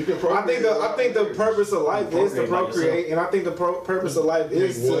myself, but You can I think the purpose of life is to Procreate by procreate, and I think the purpose of life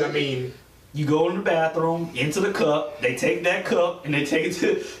is Well, to. I mean, You go in the bathroom, into the cup. They take that cup and they take it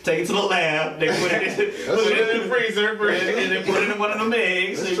to the lab. They put it in the freezer, and they put it in one of the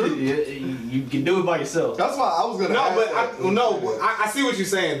eggs. You can do it by yourself. That's why I was gonna. No, ask but that. I see what you're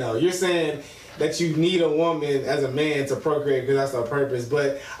saying though. You're saying that you need a woman as a man to procreate because that's our purpose.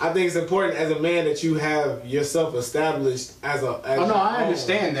 But I think it's important as a man that you have yourself established as a. As oh no, your I own.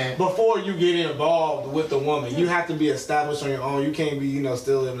 understand that. Before you get involved with the woman, you have to be established on your own. You can't be,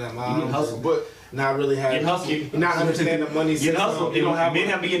 still living at You mom's. need hustle. But not really have. Get hustle. You're not understanding the money Get system. hustle. You don't have. Men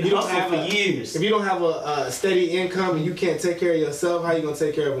have been getting you don't hustled have for a- years. If you don't have a steady income and you can't take care of yourself, how you gonna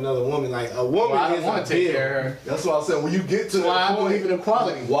take care of another woman? Like a woman Well, I don't is want a to take bill. care of her. That's why I said when you get to That's why I that believe in point,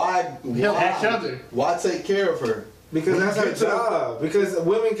 equality. why Help each other. Why take care of her? Because that's her Get to- job. Because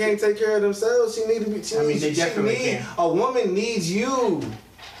women can't take care of themselves. She need to be. I mean, they definitely can. A woman needs you.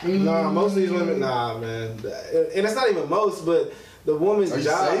 Nah, most of these women. Nah, man. And it's not even most, but the woman's Are you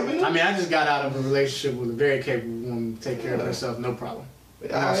job. saving it? I mean, I just got out of a relationship with a very capable woman to take care of herself, no problem.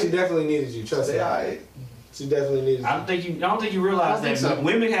 Nah, she definitely needed you. Trust me. Say alright. She definitely needed you. I don't think you realize I don't that think so.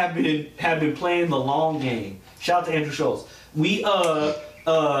 women have been playing the long game. Shout out to Andrew Schultz. We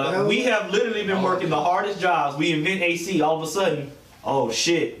have literally been working the hardest jobs. We invent AC. All of a sudden, oh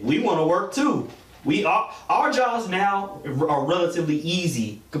shit, we want to work too. Our jobs now are relatively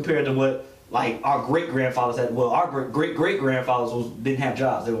easy compared to what like our great grandfathers had. Well, our great grandfathers didn't have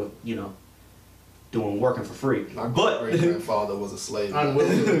jobs. They were working for free. My But great grandfather was a slave.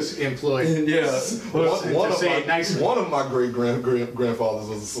 Unwillingly employed. yeah. One say it nicely. of my great grandfathers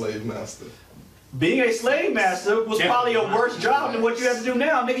was a slave master. Being a slave master was probably a worse job than what you have to do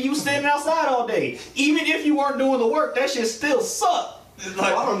now. Nigga, you standing outside all day. Even if you weren't doing the work, that shit still sucked.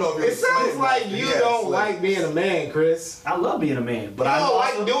 Well, I don't know if you're It a slave sounds like master. you Yeah, don't slave. like being a man, Chris. I love being a man, but You I don't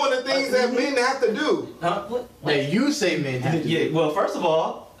also, like doing the things that men have to do. Huh? What? That you say men have to Yeah. do. Well, first of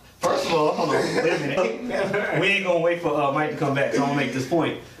all, hold on. Wait a minute. We ain't gonna wait for Mike to come back. So I'm gonna make this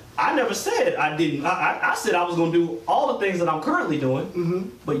point. I never said I didn't. I said I was gonna do all the things that I'm currently doing. Mm-hmm.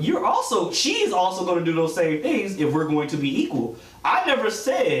 But she's also gonna do those same things if we're going to be equal. I never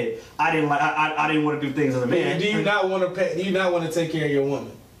said I didn't like. I didn't want to do things as a man. Do you not want to pay? Do you not want to take care of your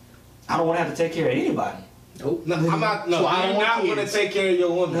woman? I don't want to have to take care of anybody. Nope. No, I'm not. No, So I you don't do want not want to kids. take care of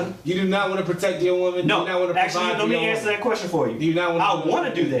your woman. You do not want to protect your woman. No, you do not want to actually, provide let for me your answer woman. that question for you. Do you not want I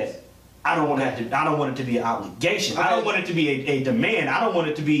want to do that. I don't want it to be an obligation. Okay. I don't want it to be a demand. I don't want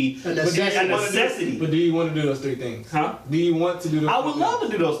it to be a necessity. But do you want to do those three things? Huh? Do you want to do those? I would love to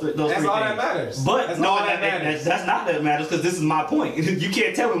do those three things. That's all that matters. But that's no, that's not that matters because this is my point. You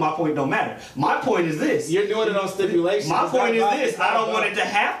can't tell me my point don't matter. My point is this. You're doing it on stipulation. My point is this. I don't want it to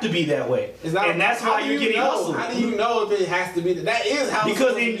have to be that way. And that's why you're getting hustled. How do you know if it has to be that? Is how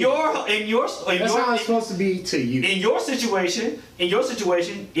because in your that's how it's supposed to be to you. In your situation,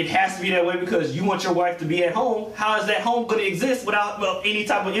 it has to be that way because you want your wife to be at home. How is that home going to exist without any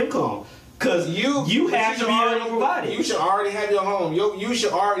type of income? Because you have to be able to provide it. You should already have your home. You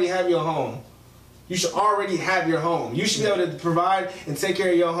should already have your home. You should already have your home. You should be able to provide and take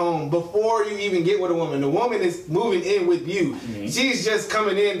care of your home before you even get with a woman. The woman is moving in with you. Mm-hmm. She's just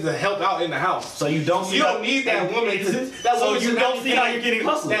coming in to help out in the house. So you don't see you don't need that woman. So you don't see how you're getting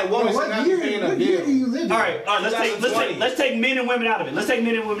hustled. That woman should not be paying a bill. Do you live in? All right. Let's take men and women out of it. Let's take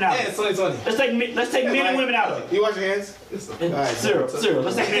men and women out of it. Yeah, it's 2020. Let's take men and women out of it. You wash your hands? Right, Cyril,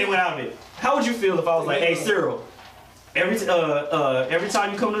 let's take men and women out of it. How would you feel if I was like, hey, Cyril, every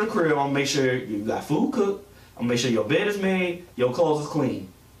time you come to the crib, I'm gonna make sure you got food cooked. I'm gonna make sure your bed is made, your clothes is clean.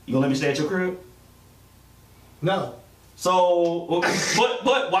 You gonna let me stay at your crib? No. So,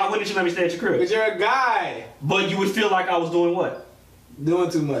 but why wouldn't you let me stay at your crib? Because you're a guy. But you would feel like I was doing what? Doing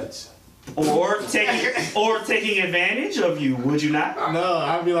too much. Or taking advantage of you, would you not? No,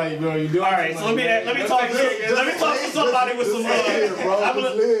 I'd be like, bro, you doing. All right, so let me talk to somebody with some. I'm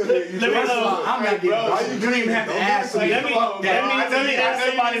not getting. You don't even have to ask me. Let me ask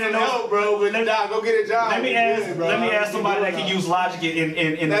somebody to know, bro. But go get a job. Let me ask somebody that can use logic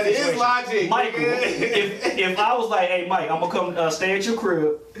in that the situation. Is logic, Michael. If I was like, hey, Mike, I'm gonna come stay at your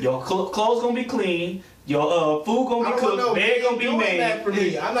crib. Your clothes gonna be clean. Your food gonna be cooked, bed gonna be made. That for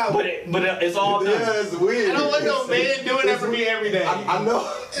me. I'm not. But it's all done. That's weird. I don't want no man doing that for me every day. I know.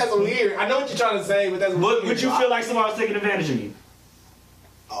 That's weird. I know what you're trying to say, but that's weird. Would you feel like somebody was taking advantage of you?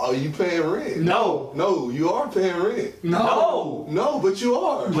 Oh, you paying rent? No. No, you are paying rent. No. No, but you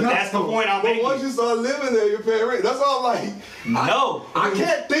are. But that's the point I'm making. But once you start living there, you're paying rent. That's all like. No. I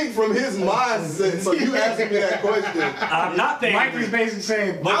can't think from his mindset, so you asking me that question. I'm not paying Mike is rent. basically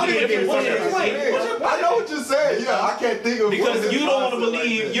saying, But I know what you're saying. Yeah, I can't think of because you don't want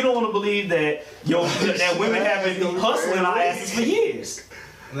to believe that that women have been hustling our asses for years.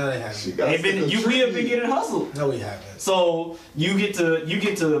 No, they haven't. We have been getting hustled. No, we haven't. So you get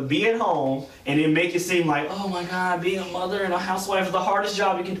to be at home and then make it seem like, oh my God, being a mother and a housewife is the hardest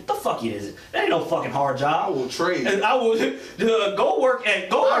job you can. What the fuck it is? That ain't no fucking hard job. I will trade. And I will go work at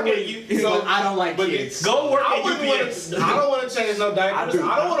you. So I don't like kids. Go work at UPS. I don't want to change no diapers.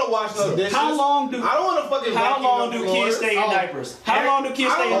 I don't want to wash no dishes. How long do kids stay in diapers? How long do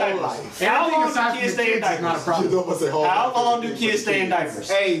kids stay in diapers? How long do kids stay in diapers? How long do kids stay in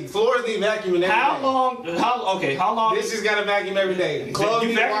diapers? Hey, floors need vacuuming every day. How long? Dishes got to vacuum every day. Clothes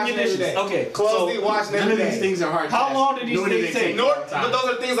need washing every day. Okay. Clothes need washing every day. None of these things are hard. How long do these things take? But those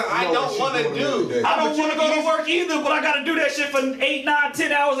are things that I don't want to do. I don't want to go to work either, but I got to do that shit for 8, 9,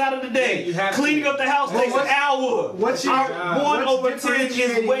 10 hours out of the day. Cleaning up the house takes an hour. What's your 1/10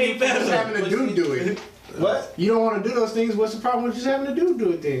 is way better. Having to do it. What? You don't want to do those things. What's the problem with just having to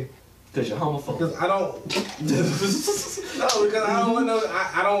do it then? Because you're homophobic. Because I don't. No, because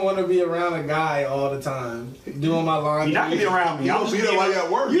I don't want to be around a guy all the time doing my laundry. You're not gonna be around me. I'm just be there while you at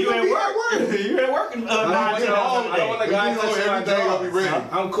work. You at work. You at work. I don't want a guy touching my drawers.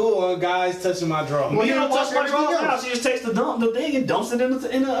 I'm cool on guys touching my drawers. Well, you don't touch my drawers now. She just takes the thing and dumps it in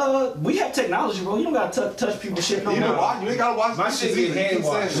the. We have technology, bro. You don't gotta touch people's shit no more. You ain't gotta wash my shit. Get hand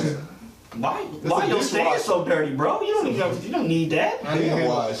washed. Why your stains so dirty, bro? You don't need that.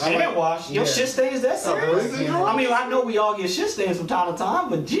 Hand wash. Your shit stains that serious? I mean, I know we all get shit stains from time to time,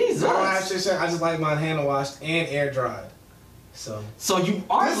 but Jesus. I don't have shit stains. I just like my hand washed and air dried. So you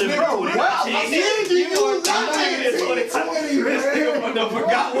are living bro, what? I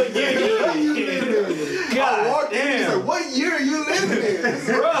forgot what year you lived. God damn. What year are you living in?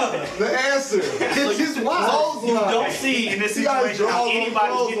 Bruh. The answer. It's just wild. You don't see in this situation how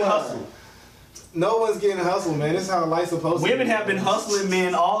anybody's getting hustled. No one's getting hustled, man. This is how life's supposed to be. Women have been hustling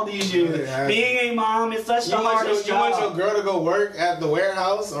men all these years. Being a mom is such the hardest job. You want your girl to go work at the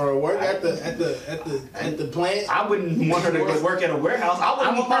warehouse or work at the plant? I wouldn't want her to go work at a warehouse. I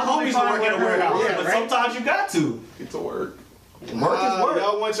wouldn't want my homies to work at a warehouse. Yeah, but sometimes you got to. Get to work. Work is work.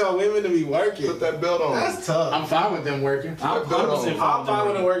 Y'all want y'all women to be working. Put that belt on. That's tough. I'm fine with them working. I'm 100% fine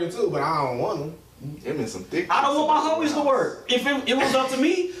with them working too, but I don't want them. Them some thick. I don't want my homies to work. If it was up to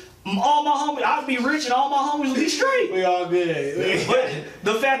me, all my homies, I'd be rich and all my homies would be straight. We all good. But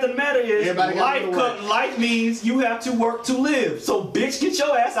the fact of the matter is, life means you have to work to live. So bitch, get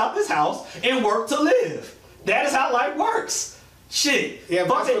your ass out this house and work to live. That is how life works. Shit. Yeah, but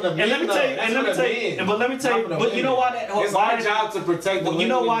Fuck that's it. for the And let me men, tell you, though. and let me That's for tell the you, men. but let me tell you, Not for the but you know why that? It's why our job to protect the you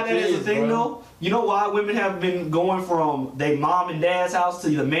know women why and that is a kids, thing, bro. though? You know why women have been going from their mom and dad's house to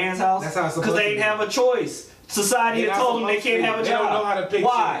the man's house? That's how it's Because supposed they to didn't be. have a choice. Society They're had not told them they supposed can't to. have a They job. don't know how to pick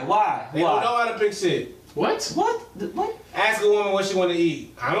Why? shit. Why? They don't know how to pick shit. What? What? Ask a woman what she want to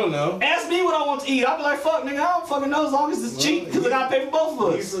eat. I don't know. Ask me what I want to eat. I'll be like, fuck, nigga, I don't fucking know as long as it's cheap, because I gotta pay for both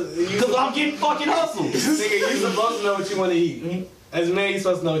of us. Because I'm getting fucking hustled. Nigga, you supposed to know what you want to eat. As a man, you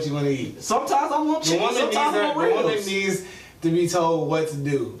supposed to know what you want to eat. Sometimes I want The chicken, woman, sometimes I want the woman ribs. needs to be told what to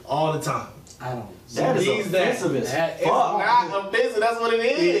do all the time. I don't. That is Needs that. offensive as That is fuck. Not offensive. That's what it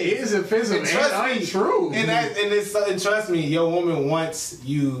It is. is offensive And and trust me, untrue. And trust me, your woman wants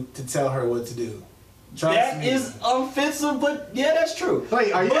you to tell her what to do. Trust That me. is offensive, but yeah, that's true.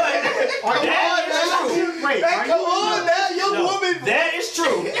 Wait, are you? But That that is true. Wait, Hey, are come you? on now, your No, woman. that is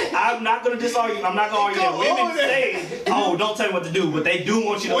true. I'm not gonna disargue. I'm not gonna argue that. Come Women on, say, "Oh, don't tell me what to do," but they do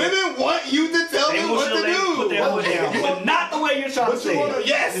want you to. Women want you to tell They them want what you to to put do. their foot down, but not the way you're trying to But you say wanna- it.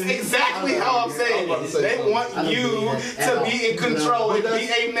 Yes, exactly how I'm saying I was about to it. say They something. want I don't you believe that to at be in all. control But and be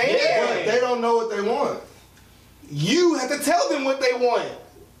that's- a man. But they don't know what they want. You have to tell them what they want.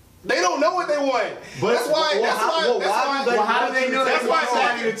 They don't know what they want. But that's why. well, That's how- why. well, That's why why. do they Well, how do they know That's they why want back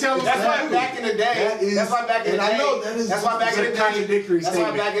somebody to tell them? That's why exactly. back in the day. That is- That's why back in the and I day. know that is- That's why back in the it's a day. contradictory That's why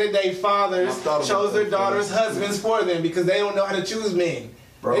statement. back in the day fathers I thought about chose their that. daughters' husbands for them because they don't know how to choose men.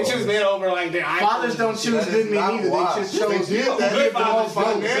 Bro. They choose men over like their Fathers don't choose That good is men not either. why. They just They chose did good that Good for fathers do.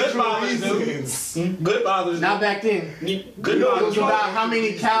 Good financial fathers do. reasons. Good fathers. Not back then. Good It fathers. was about how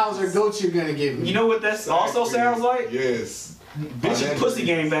many cows or goats you're gonna give me. You know what that also sounds like? Yes. Bitch's Financial pussy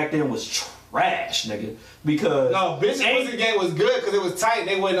game back then was trash, nigga. Because No, bitch's ain't- pussy game was good because it was tight.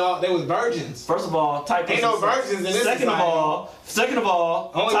 They wasn't all. They was virgins. First of all, tight pussy. Ain't no virgins in this Second of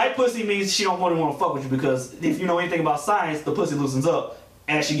all, Only- tight pussy means she don't want to fuck with you because if you know anything about science, the pussy loosens up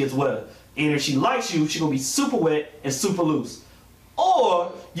as she gets wetter. And if she likes you, she gonna be super wet and super loose.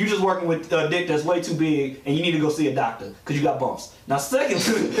 Or you just working with a dick that's way too big and you need to go see a doctor because you got bumps. Now,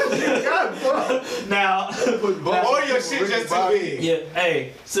 secondly, now, Or your shit just too big. yeah,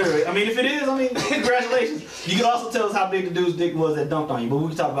 hey, seriously. I mean, if it is, I mean, congratulations. You can also tell us how big the dude's dick was that dumped on you, but we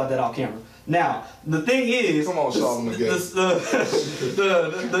can talk about that off camera. Now, the thing is, Come on, Sean McGee.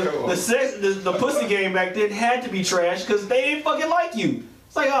 the pussy game back then had to be trash because they didn't fucking like you.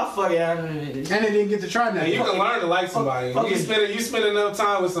 It's like, oh, fuck yeah. And they didn't get to try And nothing. you can learn to like somebody. Fucking- You spend enough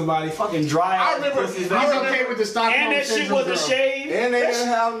time with somebody. Fucking dry I ass remember- pussies. He's that- okay with the Stockholm And that shit syndrome wasn't girl. shaved. And they didn't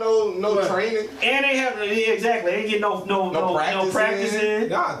have no What? training. And they have, yeah, exactly. They didn't get no practice in.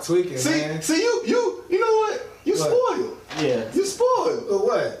 Y'all tweaking, man. See, you know what? You What? spoiled. Yeah. You spoiled. But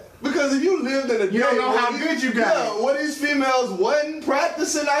what? Because if you lived in a You don't day know where how these- good you got yeah, it. where these females wasn't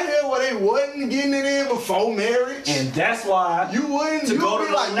practicing out here, where they wasn't getting it in before marriage, And that's why you wouldn't. to You'd go to be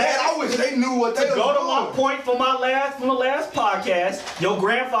the like, man, last- I wish they knew what they to was go to doing. my point from the last podcast, your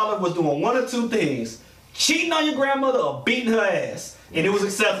grandfather was doing one of two things: cheating on your grandmother or beating her ass, and it was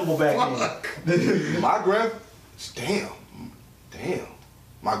acceptable back then. My damn.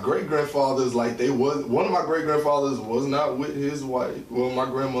 My great grandfathers, like one of my great grandfathers was not with his wife. Well, my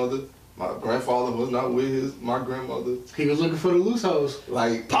grandmother. My grandfather was not with my grandmother. He was looking for the loose hoes.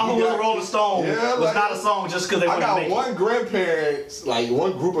 Like Papa he was got- a Rolling Stone. Yeah, was like- not a song just because they I wanted to got make it. one grandparents, like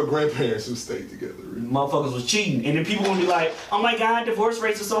one group of grandparents who stayed together. Motherfuckers was cheating, and then people gonna be like, "Oh my God, divorce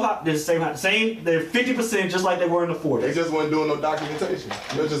rates are so high." They're the same. They're 50% just like they were in the They 40s. just weren't doing no documentation.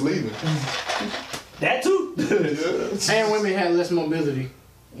 They're just leaving. That too. Yeah. And women had less mobility.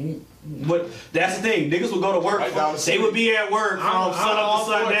 But that's the thing. Niggas would go to work. Right down the They street. would be at work from sun up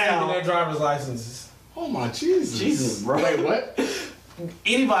to taking their sundown. driver's licenses. Oh my Jesus. Jesus, bro. Wait, what?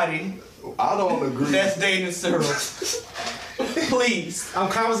 Anybody I don't agree. that's dating Cyril, please. I'm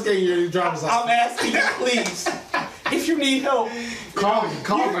confiscating your driver's I'm license. asking you, please. If you need help, Call me.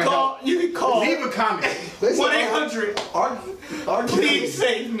 Call you me. can call. You can call Leave a comment. They said, 1-800. Please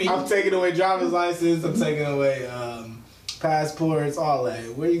save me. I'm taking away driver's license. I'm taking away passports, all that.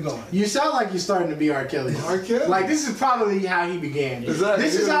 Where you going? You sound like you're starting to be R. Kelly. R. Kelly. Like, this is probably how he began. Exactly.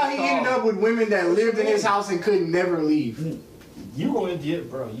 This is how he ended up with women that lived in his house and could never leave. You going to get,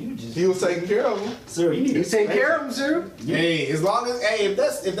 bro? You just. He was taking care of them. Sir, you need You to take care of him, sir. Hey, as long as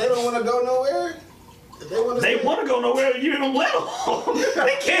if they don't want to go nowhere, if they want to. They want to go nowhere, you don't let them.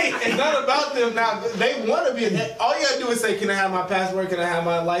 They can't. It's not about them now. They want to be. All you gotta do is say, "Can I have my passport? Can I have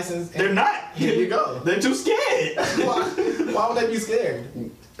my license?" And They're not. Here you go. They're too scared. Why would they be scared?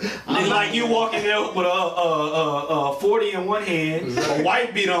 It's like you walking there with a 40 in one hand, a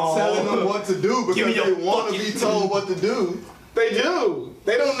white beat on. Telling them what to do Give me because your they want to fucking- be told what to do. They do.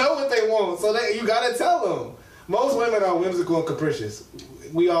 They don't know what they want, so you gotta tell them. Most women are whimsical and capricious.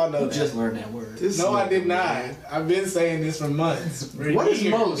 We all know that. Just learned that word. No, I did not. I've been saying this for months. What is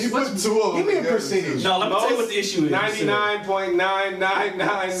most? You put two of them. Give me a percentage. No, let me tell you what the issue is.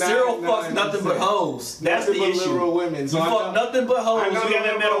 99.9999. Cyril fucks nothing but hoes. That's the issue. Liberal women. So you fuck nothing but hoes. I know We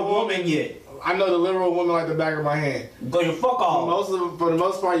haven't met a woman yet. I know the liberal woman like the back of my hand. Go your fuck off. For the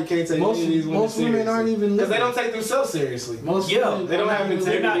most part, you can't take any of these women Most women aren't even because they don't take themselves seriously. Most Yeah, women they don't have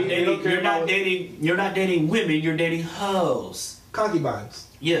integrity. You're not dating women. You're dating hoes. Concubines.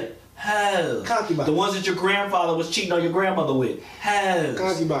 Yeah, hoes. Concubines. The ones that your grandfather was cheating on your grandmother with. Hoes.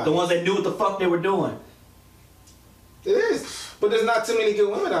 Concubines. The ones that knew what the fuck they were doing. It is. But there's not too many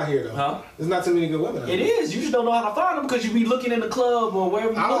good women out here, though. Huh? There's not too many good women out It here. is. You just don't know how to find them because you be looking in the club or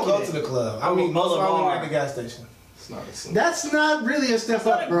wherever you I don't looking go at. to the club. I mean, most of my women at the gas station. It's not the same. That's not really a step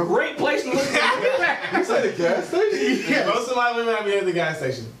up, bro. Great place to look at. You say the gas station? Yes. Most of my women I be at the gas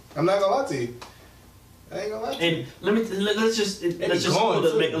station. I'm not gonna lie to you. I ain't gonna lie to you. And let's just going,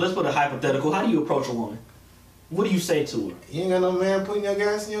 too. let's put a hypothetical. How do you approach a woman? What do you say to her? You ain't got no man putting your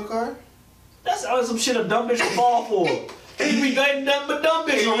gas in your car? That's always some shit a dumb bitch will fall for. You be dating nothing but dumb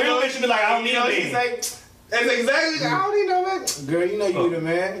bitch. A real bitch will be like, I don't need a She man. say, that's exactly. I don't need no man. Girl, you know you need a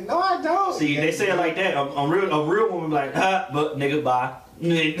man. No, I don't. See, they say it like that. A real woman be like, but nigga, bye.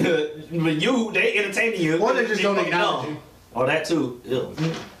 But you, they entertaining you. Or they just don't fucking acknowledge dumb. you. Oh, that too. Ew.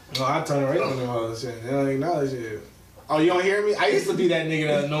 No, I turn away from them all this shit. They don't acknowledge it. Oh, you don't hear me? I used to be that nigga,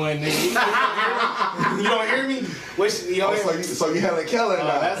 that annoying nigga. You don't hear me? Which, you don't hear me? So you Helen Keller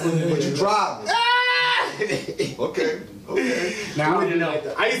now. That's what it But is. you driving. Okay. Now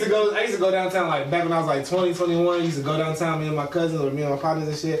I used to go downtown like back when I was like 20, 21. I used to go downtown, me and my cousins or me and my partners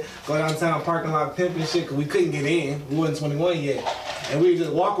and shit. Go downtown parking lot pimping shit because we couldn't get in. We wasn't 21 yet, and we would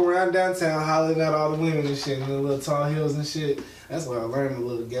just walk around downtown hollering at all the women and shit, and the little tall hills and shit. That's where I learned a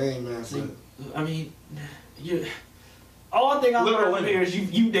little game, man. See, I mean, you. All thing I learned from here is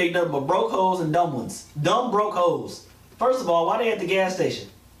you date nothing but broke hoes and dumb ones. Dumb broke hoes. First of all, why they at the gas station?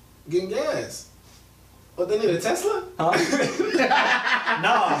 Getting gas. What, they need a Tesla? Huh?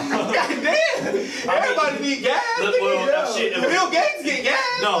 Nah. Goddamn! Everybody need gas. Shit. Bill Gates get gas.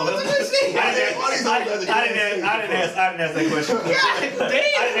 No, That's that's- a good shit. I didn't ask that question. God I didn't damn.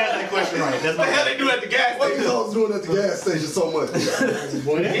 ask that question right. That's What the hell my they do at the gas What these station? hoes doing at the gas station so much?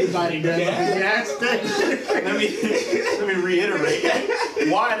 Boy, everybody does at the gas station. let me reiterate.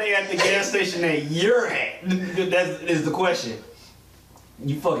 Why are they at the gas station that you're at? That is the question.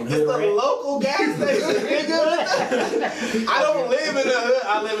 You fucking It's hood the rat. local gas station, nigga. I don't live in the hood.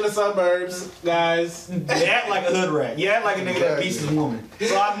 I live in the suburbs, guys. You act like a hood rat. You act like a nigga that beats his woman.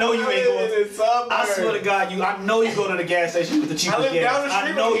 So I know you I ain't live going. in the suburbs. I swear to God, I know you go to the gas station with the cheapest I live gas. down the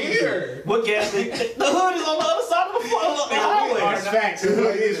street know from you here. do. What gas station? The hood is on the other side of the highway. That's facts.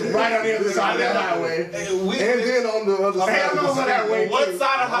 It's right on the other side of the highway. And then on the other side of the street. What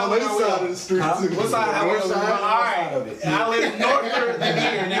side of On highway the are other we side on? of the street Huh? too. What side of highway are we on? Alright. I live north than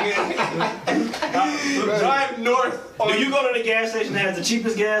here, nigga. Drive north. Do you go to the gas station that has the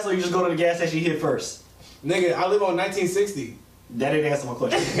cheapest gas, or you just go to the gas station you hit first? Nigga, I live on 1960. That didn't answer my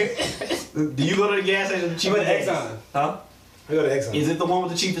question. Do you go to the gas station with the cheapest gas? Exxon. Huh? I go to Exxon. Is it the one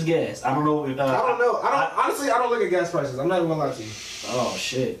with the cheapest gas? I don't know. I don't know. Honestly, I don't look at gas prices. I'm not even gonna lie to you. Oh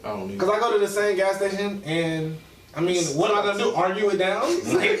shit. I don't need. Cause I go to the same gas station and I mean, what am I gonna do? Argue it down?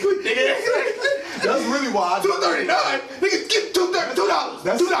 That's really why I $2.39. Nigga, get $2.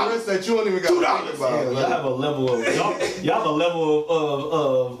 That's the risk that you don't even got to think about. Y'all have a level of y'all have a level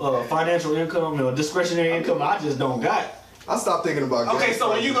of financial income or discretionary income I just don't got. I stopped thinking about gas Okay, so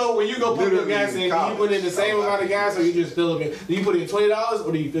when you prices. go put your Literally gas in, do you college. put in the same amount of gas or you just fill it in? Do you put in $20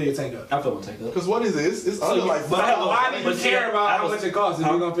 or do you fill your tank up? I feel my tank up. Cause what is this? It's under like. but I have a- Why do you but see, care about I how was- much it costs if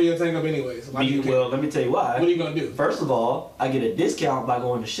huh? you're gonna fill your tank up anyways? Why do you care? Well, let me tell you why. What are you gonna do? First of all, I get a discount by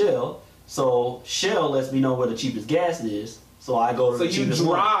going to Shell. So Shell lets me know where the cheapest gas is. So I go to So the you cheapest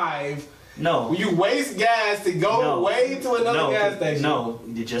one. drive, No. you waste gas to go No. way to another gas station. No,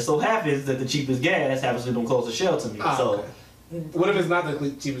 it just so happens that the cheapest gas happens to be close to Shell to me. Ah, so okay. What if it's not the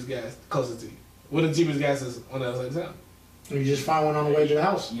cheapest gas closest to you? What if the cheapest gas is on the other side of town? You just find one on the way to the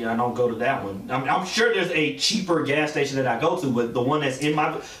house. yeah, I don't go to that one. I'm sure there's a cheaper gas station that I go to, but the one that's in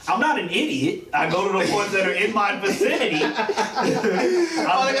my, I'm not an idiot. I go to the ones that are in my vicinity.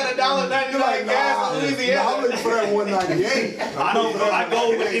 Oh, they got $1.99 gas in I'm Louisiana. looking for that 198. I don't. I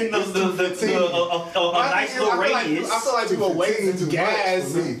go within a nice little radius. I feel like people wasting too much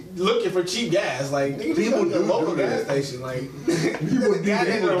gas for me. looking for cheap gas. Like nigga, People just go to do a local do gas that. station. Like People gas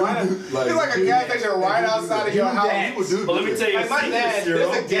station do right do, it's like a gas station right outside of your house. People do But let me tell you a Like my secret, dad,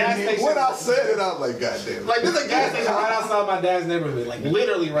 Cyril. there's a gas station. When I said it, I was like, God damn it. Like there's a gas station right outside my dad's neighborhood, like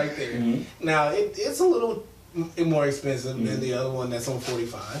literally right there. Now it's a little more expensive than the other one that's on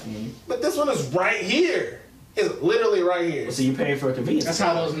 45, but this one is right here. It's literally right here. So you pay for a convenience. That's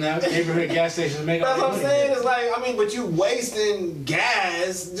how those neighborhood gas stations make That's all what I'm their saying. money. It's like, I mean, but you wasting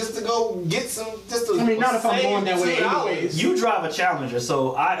gas just to go get some. Just to I mean, not if I'm save going that way $2. anyways. You drive a Challenger,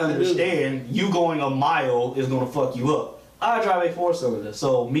 so I understand you going a mile is going to fuck you up. I drive a 4-cylinder,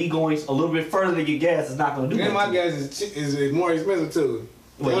 so me going a little bit further to get gas is not going to do And that. my gas is more expensive too.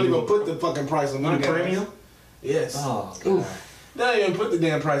 They Wait, don't you even put the fucking price on my gas. premium? Yes. Oh, God. They don't even put the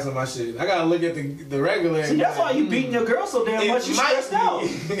damn price on my shit. I gotta look at the regular. See, that's why you beating your girl so damn much. You stressed out.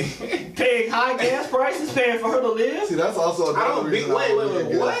 Paying high gas prices, paying for her to live. See, that's also I another don't beat. reason I don't Wait,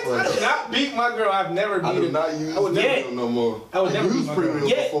 really what? get I gas do not beat my girl. I've never beat I do her. not use I would never. premium no more. I would never used use my girl. premium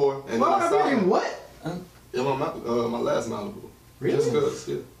Yeah. before, and Well, then I I stopped. mean, what? Yeah, my last Malibu. Really? Just 'cause,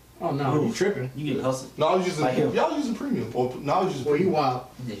 yeah. Oh no, you tripping? You getting hustled. No, I was using. Like him. Y'all using premium. Or no, I was using Well, you premium.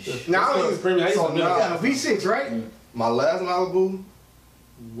 wild. Now I don't use premium. I use So some now- You got a V6, right? My last Malibu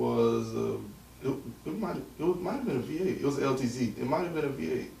was it might have been a V8. It was an LTZ. It might have been a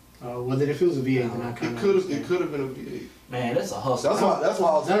V8. Well, then if it was a V8, then I kind of. It could have been a V8. Man, that's a hustle. That's why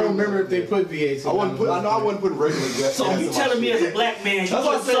I was. I don't remember if they put V8s. I wasn't put. I know I wasn't putting regular gas. So gas you in my telling me shit. as a black man, you That's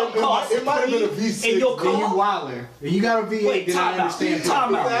what put I said. some cost It might have been a V6. in your Then you car? wilder. If you got a V8, Wait, then I time out. understand.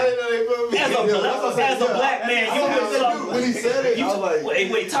 Time out. I didn't know they put me. As a black man, you That's put what I some. said. When he said it, I was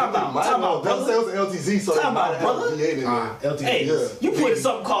like, Wait, time out, That brother. was an LTZ, so Time it might out, have brother. had a V8 in there. LTZ. Hey, Yeah. you put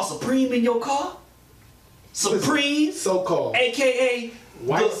something called Supreme in your car? Supreme, So-called. aka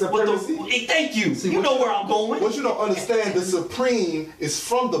White supremacy? Thank you. See, You what know you- where I'm going. What you don't understand, the Supreme is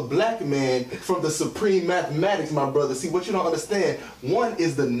from the black man, from the supreme mathematics, my brother. See, what you don't understand, one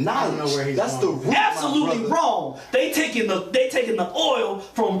is the knowledge. know where he's That's going. the root, my Absolutely brother. wrong. They taking the oil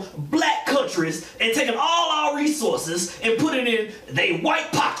from black countries and taking all our resources and putting it in they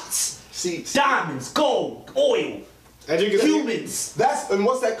white pockets. See, Diamonds, gold, oil, As you can see, humans. and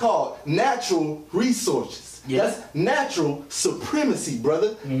what's that called? Natural resources. Yeah. That's natural supremacy,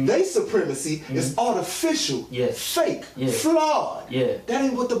 brother. They supremacy is artificial, Yes. fake, Yeah. flawed. Yeah. That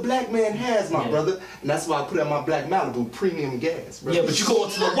ain't what the black man has, my Yeah. brother. And that's why I put out my black Malibu premium gas, brother. Yeah, but you going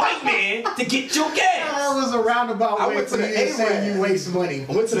to the white man to get your That gas. was a roundabout I way went to for the you to say A-Rad. you waste money.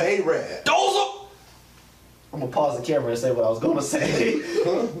 I went to the A-Rad. Those are. I'm gonna pause the camera and say what I was gonna say.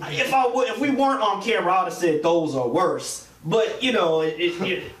 If we weren't on camera, I would have said those are worse. But you know,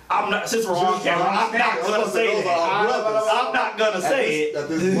 I'm not. Since we're on camera, I'm not gonna say Those that. are our brothers. I'm not gonna say it At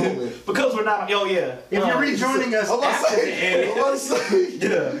this moment. because we're not. Oh yeah. If you're rejoining us I'm about to after the say, end, I'm about to say, Yeah.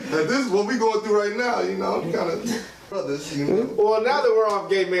 that this is what we going through right now, you know, kind of brothers, you know. well, now that we're off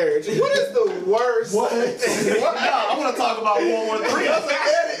gay marriage, what is the worst? What? I want to talk about World War III.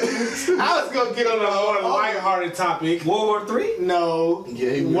 I was gonna get on a more lighthearted topic. World War III? No,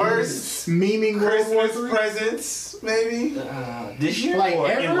 Yeah, he worst memeing World War Christmas III? presents, maybe. This year Like or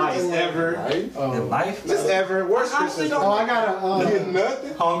ever? in life? Just ever. Right? In life? Just ever. Worst Honestly, Christmas. Oh, I got You get a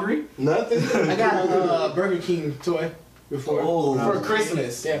nothing? Hungry? Nothing? I got a Burger King toy before. Oh. For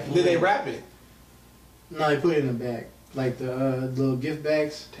Christmas. Yeah. Did they wrap it? No, they put it in the bag, like the little gift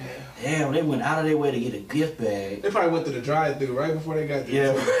bags. Damn, they went out of their way to get a gift bag. They probably went to the drive-thru right before they got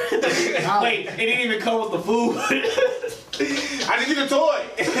there. Yeah. Wait, it didn't even come with the food. I just get a toy.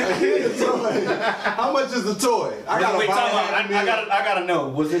 How much is the toy? I gotta Wait, buy time out. half a meal. I gotta know.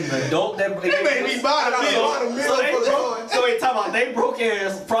 Was it an adult that They made me buy I gotta buy the meal So they for the broke. toy. So wait, time out. They broke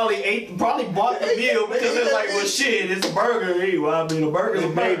ass. Probably bought the meal because it's like, well, shit, it's a burger. Well, I mean, a burger's a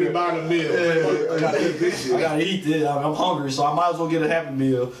They made me burger. buy the meal. I gotta eat this I shit. gotta eat this. I'm hungry, so I might as well get a Happy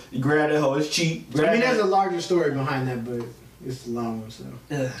Meal. You grab that hoe. It's cheap. I Grab mean, there's that. a larger story behind that, but it's a long one, so.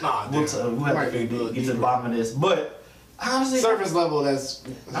 Nah, We'll have Might to be a get little to the deeper. bottom of this, but honestly, surface level, that's.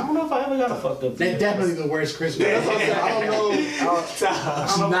 I don't know if I ever got a fucked up. That's definitely the worst Christmas. That's what I'm saying. I don't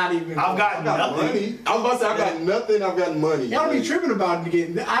know. I'm not even. I've gotten I got nothing. money. I was about to say I got nothing. I've got money. Y'all be tripping about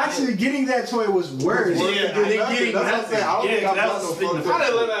getting. Actually, getting that toy was worse Yeah, than I know. getting That's what I'm saying. I don't Yeah, think I've that got was no the thing. fucked I up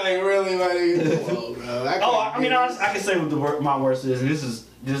didn't shit. look like really like. Whoa, bro. Oh, I mean, honestly, I can say what my worst is, and this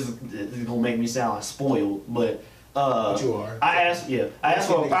is gonna make me sound like spoiled, but you are. I asked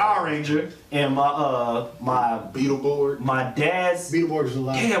for a Power Ranger, and my Beetleborg. my dad's. Beetleborgs was a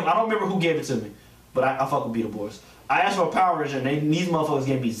lot. Damn, I don't remember who gave it to me, but I fuck with Beetleborgs. I asked for a Power Ranger, and these motherfuckers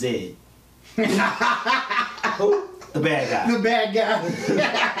gave me Zed. Who? The bad guy. The bad guy.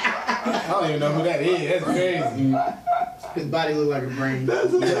 I don't even know who that is. That's crazy. His body looked like a brain.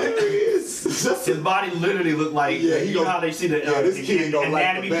 That's hilarious. His body literally looked like Yeah, he you know gon- how they see the yeah, this kid gonna like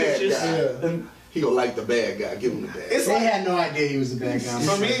anatomy the bad pictures. guy. And he gonna like the bad guy. Give him the bad. It's They like, had no idea he was a bad guy.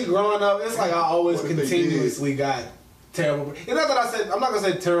 for me, growing up, it's like I always What if they continuously got terrible. It's not that I'm not gonna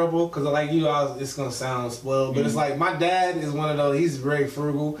say terrible because like you, it's gonna sound spoiled, but it's like my dad is one of those. He's very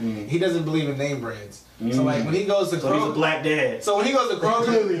frugal. He doesn't believe in name brands. So like when he goes to So he's a Kroger, black dad. so when he goes to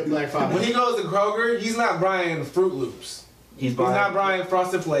Clearly Kroger, a black father. when he goes to Kroger, he's not buying Fruit Loops. He's He's not buying. buying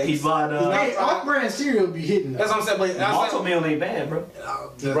Frosted Flakes. He's buying. Hey, off-brand cereal be hitting. That's what I'm saying. But that's Malto like, meal ain't bad, bro.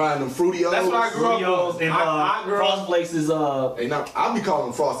 Brian, them Fruity-O's. That's what I grew up Oreos with. and I grew Frost up. Flakes is Hey, now, I be calling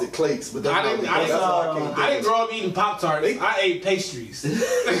them Frosted Cakes, but that's I didn't- not, I that's didn't- why I can't I didn't grow up eating Pop Tarts. They- I ate pastries.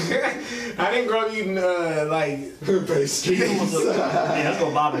 I didn't grow up eating like pastries. yeah, that's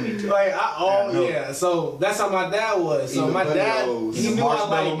gonna bother me too. like no. yeah. So that's how my dad was. So Eating my dad Honey-O's. he knew I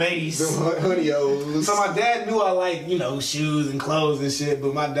Marshmallow like. maze. Honey-O's. So my dad knew I like shoes and clothes and shit,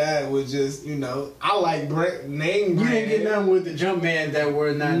 but my dad was just I like name You brand. didn't get nothing with the jump man that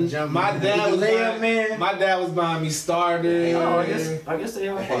were not jump. My man. dad the was layup buying, man. My dad was buying me starters. Oh, I guess they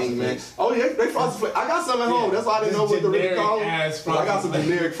are. Hangman. Oh yeah, they Frosted Flakes. I got some at home. That's why I didn't know what to really call them. Generic-ass I got some Frosted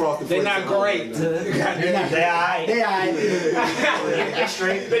generic Frosted They're Flakes. not at home great. right now. They're not. They alright. They alright. They're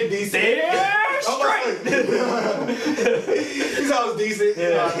straight. They decent. They're straight. He's always decent.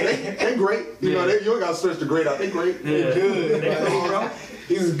 They great. You know, you ain't got to stretch the grade out. They great. Yeah. Good. They cool, bro.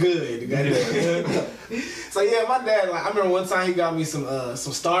 He's good. So yeah, my dad. Like I remember one time he got me some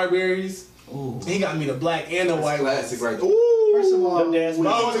Starberries. Ooh. He got me the black and the That's white classic ones. right there. Ooh. First of all, Them dads with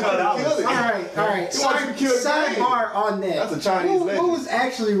No, the they cut out. could've killed it. all right. You want you to kill the game. Sidebar on that. That's a Chinese Who legend. was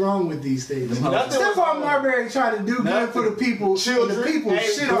actually wrong with these things? Nothing Stephon was wrong. Marbury tried to do good Nothing. for the people. Children. And the people Hey,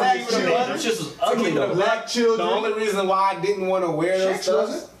 shit on black these children. children. Them shits was ugly Keep it though. Black children. The only reason why I didn't want to wear those Shaq's stuff.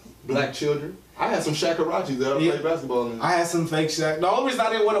 wasn't. Black children. I had some Shakarachis that I Yeah. played basketball in. I had some fake Shaq. The only reason I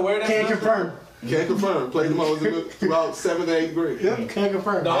didn't want to wear that Can't stuff- confirm. Can't confirm. Played them all throughout 7th and 8th grade. Yep, can't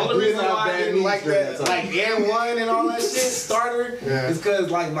confirm. The only did reason have why I bad didn't knees like during that, that time. like Air One and all that shit starter, Yeah. is because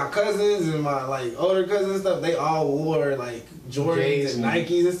like my cousins and my like older cousins and stuff, they all wore like Jordans J's and and-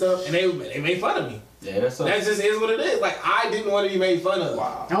 Nikes and stuff, and they made fun of me. Yeah, that's That just is what it is. Like I didn't want to be made fun of.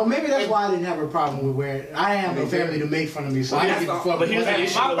 Wow. Oh, maybe that's why I didn't have a problem with wearing. I didn't have no family to make fun of me, so I didn't give a fuck. But here's what the happened.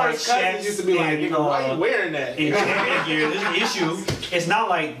 issue My with, like, first cousin Shaq's used to be like, and, "Nigga, why you wearing that?" in champion gear, this is the issue. It's not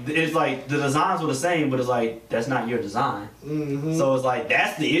like it's like the designs were the same, but it's like that's not your design. Mm-hmm. So it's like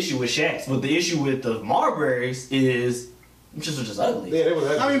that's the issue with Shaq's. But the issue with the Marburys is them shits were just ugly. Yeah, they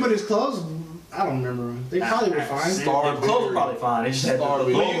was. I mean, but his clothes, I don't remember them. They probably were fine. The clothes were probably fine. They just had the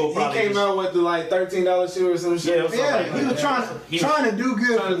logo he probably. came just- out with the like $13 shoe or some shit. Yeah, it was Yeah, something he was trying to do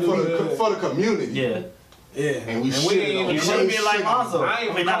good. Trying to do For good. the community. Yeah. Yeah, And we didn't shitted even. on You him. should have been like Lonzo. I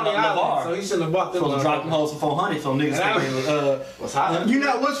ain't I mean, not Coney Island, so LeVar. he shouldn't have bought them. Supposed to drop them hoes for 400 from niggas That thinking, What's hot? You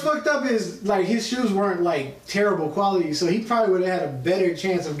know what's fucked up is like his shoes weren't like terrible quality, so he probably would have had a better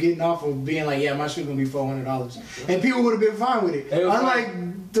chance of getting off of being like, yeah, my shoe gonna be $400, and people would have been fine with it. They was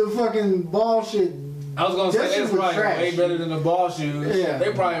Unlike the fucking ball shit. I was gonna That say shit that's was probably trash. way better than the ball shoes. Yeah.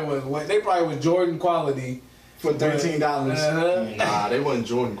 They probably was Jordan quality For $13. Nah, they wasn't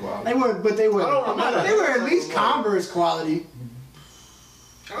Jordan quality. They were, but they were. I don't remember. They were at least Converse quality.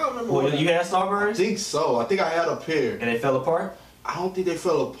 I don't remember. well, what you had I Starburst think so. I think I had a pair. and they fell apart. I don't think they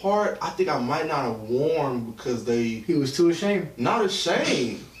fell apart. I think I might not have worn because they He was too ashamed. not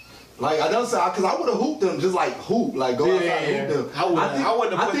ashamed. Like I don't say because I would have hooped them just like hoop, like go outside and hoop them. I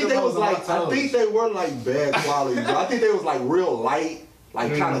wouldn't have I put think them they was hoes on my like I toes. think they were like bad quality. But I think they was like real light,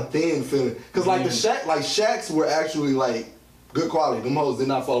 like kind of thin feeling. Cause like the Shaqs were actually like good quality. Them hoes did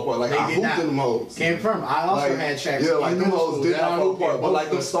not fall apart. Like They I did hooped not. in them hoes. Came from. I also Like, had Shaqs. yeah, like in them middle hoes school. did They not all fall hooped in apart. But both like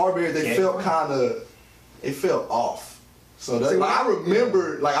them of us. Starberries, they felt kind of, it felt off. So that, See, like,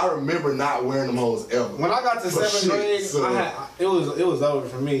 I remember not wearing them hoes ever. When I got to But 7th shit, grade, so- it was over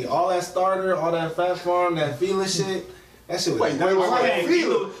for me. All that starter, all that Fat Farm, that Fila shit, that shit was Wait. done. Hey,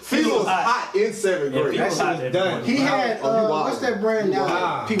 Fila Fila was hot in 7th Yeah, grade. Fila That was shit hot was there. done. He had Oh, you what's wild. that brand now?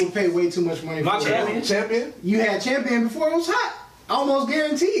 Wow. That people pay way too much money My for. champion. Champion? You had Champion before it was hot. I almost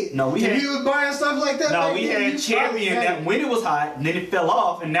guarantee it. No, we if had- you was buying stuff like that. No, back we then, had you Champion probably had that it. when it was hot, and then it fell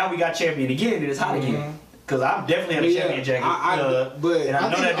off, and now we got Champion again, and it's hot again. Because I definitely had a Yeah, Champion jacket. but and I I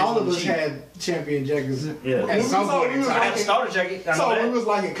know think that all bitch of was us cheap. had Champion jackets Yeah. at some point in We was I had time. a starter jacket. I know So when we that. was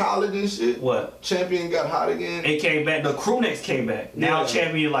like in college and shit, What? Champion got hot again. It came back. The crew necks came back. Now Yeah.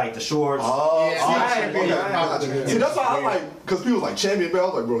 Champion like the shorts. Oh, Yeah, see, I I had ain't been- okay, I had gotcha. been- See, that's why I like, because people was like Champion back. I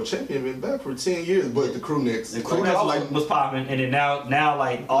was like, bro, Champion been back for 10 years, but the crew necks. The crew like, necks I like, was popping, and then now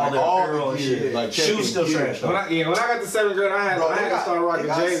like all Like the all apparel the and gear, shit. like Champion Shoes still gear. trash though. when I got to 7th grade, I had Bro, to start rocking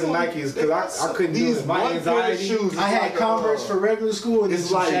J's and Nikes because I couldn't do these it. My onesies anxiety. shoes. I had Converse for regular school, and It's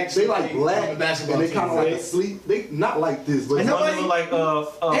some like Shaqs they for like the black, basketball and they team. kind of like sleep. They not like this, but And it's nobody- Look like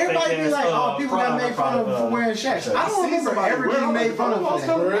Everybody be like, oh, people got made fun of for wearing Shaqs. I don't remember ever getting made fun of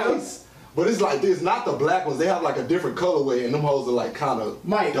for that. But it's like this, not the black ones. They have like a different colorway, and them hoes are like kind of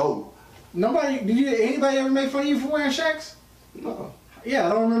Mike. dope. Anybody ever make fun of you for wearing Shaqs? No. Yeah, I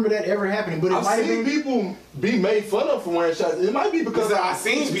don't remember that ever happening, but it I've might have seen been people be made fun of for wearing shots. It might be because I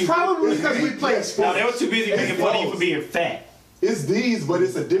seen people. probably because we played No, sports. they were too busy making fun of you for being fat. It's these, but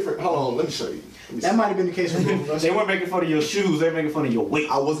it's a different. Hold on, let me show you. Let me That see. might have been the case for both of us. They weren't making fun of your shoes. They were making fun of your weight.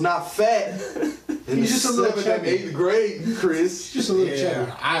 I was not fat. In He's the just a little 7th and chubby. 8th grade, Chris. Just a little Yeah,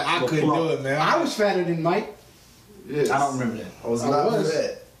 chubby. I couldn't do it, man. I was fatter than Mike. Yes. I don't remember that. I was I not was.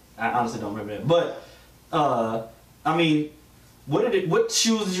 fat. I honestly don't remember that. But I mean, what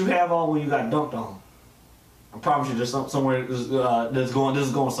shoes did you have on when you got dunked on? I promise you, there's somewhere that's going. This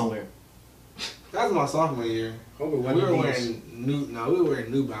is going somewhere. That was my sophomore year. Oh, We were wearing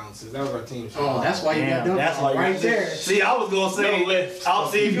New Balances. That was our team shoe. Oh, that's why you got Damn, dunked that's on why you right there. See, I was gonna say, No lift. I'll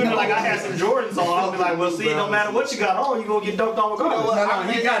see if you know, like I had some Jordans on. I'll be like, well, see, no matter what you got on, you gonna get dunked on regardless.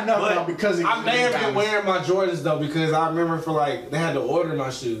 No, he got dunked on because he I may have been wearing my Jordans though because I remember for like they had to order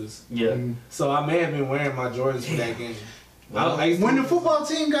my shoes, Yeah. so I may have been wearing my Jordans for that game. Well, I used to- When the football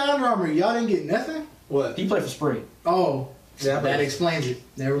team got Under Armour, y'all didn't get nothing? what? He played for Spring. Oh, Yeah, I that played- explains it.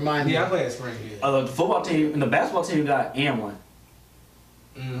 Never mind. Yeah, I that. played at Spring. Yeah. The football team and the basketball team got one.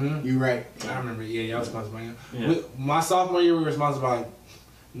 Mm-hmm. You right. I remember. Yeah, y'all was sponsored by him. Yeah. My sophomore year, we were sponsored by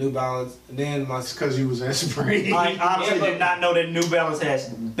New Balance. And then my It's because you was at Spring. I honestly Yeah, but- did not know that New Balance has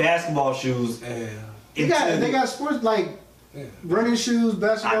basketball shoes. yeah. They got sports like Yeah. running shoes,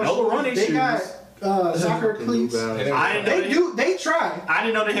 basketball I know the shoes. running they shoes. got soccer cleats. Yeah, I didn't know They do. They try. I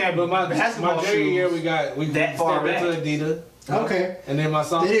didn't know they had But my basketball junior shoes. year, we that far stepped back. into Adidas. Okay. And then my They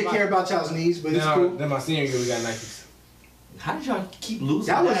sophomore. didn't care about y'all's needs, but it's cool. Then my senior year, we got Nikes. How did y'all keep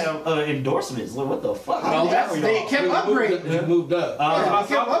losing That was- endorsements? Like, what the fuck? Well, How they y'all? kept upgrading. We moved up. Yeah, my they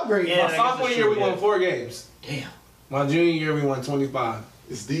kept upgrading. Yeah, my sophomore that's year, we true, won yeah. 4 games. Damn. My junior year, we won 25.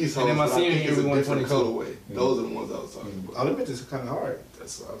 It's these And then hoes. my but I senior think year, it's a we won different 22. colorway. Those are the ones I was talking about. Olympics is kind of hard.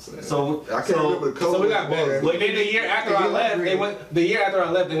 That's what I'm saying. So- I can't so- remember the color. So we got better. was. But then the year after I left, they went. The year after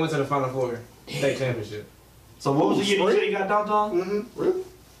I left, they went to the Final Four state championship. So what was the year you said you got dunked on? Mm-hmm. Really?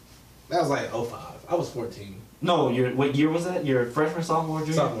 That was like 05. I was 14. No, what year was that? Your freshman, sophomore,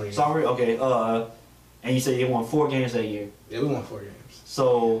 junior? Sophomore year. Sophomore. Okay. And you said you won 4 games that year. Yeah, we won 4 games.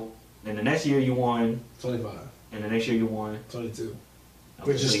 So in the next year you won, 25, and the next year you won. 22.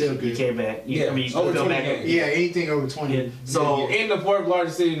 Which is so still you good. came back. Yeah, I mean, you over fell 20 back. games. Yeah, anything over 20. Yeah. So in the 4th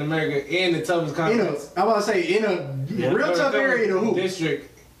largest city in America, in the toughest I'm conference, about to say, in a Yeah. real tough area to hoop. district,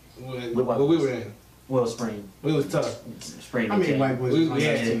 With what we were in. well, Spring. We was tough. Spring. How many okay. white boys We- was on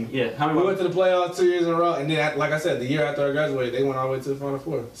yeah. that team? Yeah. How many? We went to the playoffs 2 years in a row, and then, like I said, the year after I graduated, they went all the way to the Final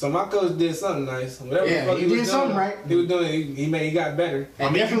Four. So my coach did something nice. Whatever Yeah, the fuck he was did something doing, right. He was doing. He got better. I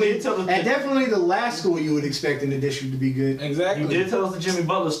mean, definitely, you did tell the- and definitely the last school you would expect in the district to be good. Exactly. You did tell us the Jimmy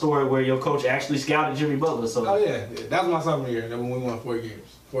Butler story where your coach actually scouted Jimmy Butler. So Oh yeah, that was my sophomore year. That when we won 4 games.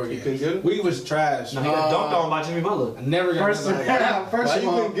 4 games. couldn't get him? We was trash. no, he got dunked on by Jimmy Butler. I never got First of dunked on. first Why of you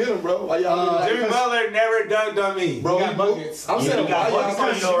all, couldn't get him, bro? Why y'all? Jimmy Butler never dunked on me. Bro, he got he buckets. I'm Yeah, saying, he got why buckets. y'all?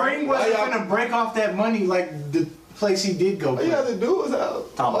 because you know, Spring why wasn't y'all- gonna break off that money like the place he did go. All you play. had to do was how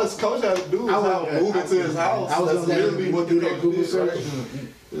Tom. all his coach had to do was I how was- move into his house. I was That's gonna let literally him what do the that coach Google did, search. right?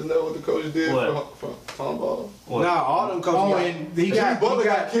 Isn't that what the coach did What? for handball? What? Nah, all them coaches. Oh, got- and he Jimmy got Butler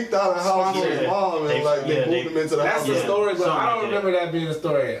got kicked out of the house with Yeah. his mom, They- and like yeah, they they- moved him into the That's house. the Yeah. story, but Something I don't like remember that being a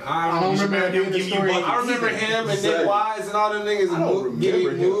story. I don't remember that being the Give you story. buckets. I remember him and Exactly. Nick Wise and all them niggas I don't remember getting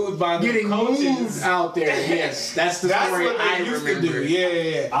him. moved by the Getting coaches. moved out there. Yes, that's the That's story what they I used remember. to do. Yeah,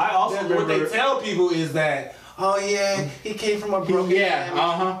 yeah, yeah. I also What remember. they tell people is that, oh yeah, he came from a broken Yeah,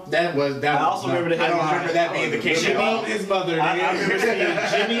 family. That was that. I also remember the I don't headline. remember that being the case at Jimmy all. and his mother. I remember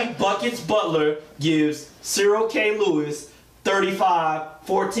seeing Jimmy Buckets Butler gives Cyril K. Lewis 35,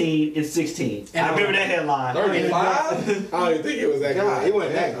 14, and 16. I remember that headline. 35? I don't even think it was that good. He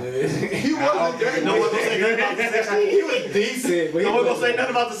wasn't that good. He wasn't that No one gonna say nothing about the 16. He was decent, but he No one gonna wasn't- say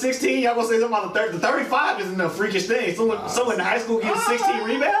nothing about the 16. Y'all gonna say something about the 30. The 35 isn't a freakish thing. Someone in high school getting 16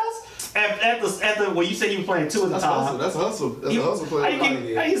 rebounds at the well, you said he was playing 2 at the That's hustle. time. That's hustle. That's a hustle How player.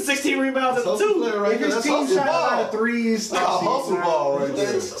 you get 16 rebounds at the That's hustle 2? player right If there. his That's team hustle shot a lot of ball. threes, That's a hustle ball right there.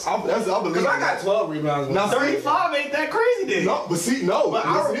 I believe. Cause I got 12 rebounds. Now, 35 ain't that crazy then. No, but see, no. But But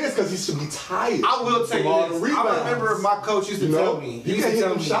I- it is because he should be tired. I will tell from all you the this. I rebounds. remember my coach used to You know, tell me. He you used can't to hit tell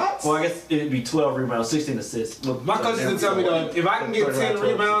them me. shots. Well, I guess it'd be 12 rebounds, 16 assists. Look, My coach used to tell me though, if I can get 10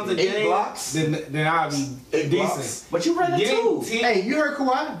 rebounds a 8 game, blocks. then I'll be 8 decent. blocks. But you ran that Getting too. 10 Hey, you heard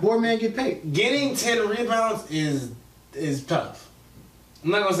Kawhi? Board man get paid. Getting 10 rebounds is tough. I'm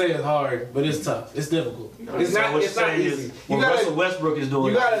not gonna say it's hard, but it's tough. It's difficult. It's not easy. Russell Westbrook is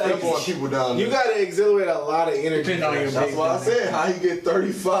doing. You gotta people down there. You gotta exhilarate a lot of energy. That's why I said how you get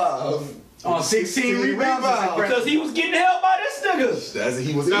 35 on 16 rebounds. Because he was getting help by this nigga.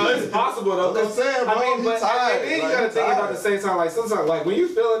 He was. No, it's possible though. That's what I'm saying, bro. I mean, but tired. then you gotta think about the same time. Like sometimes, like when you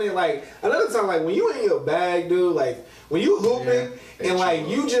feeling it, like another time, like when you in your bag, dude. Like when you hooping and like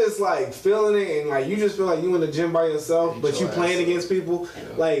you just like feeling it, and like you just feel like you in the gym by yourself, but you playing against people,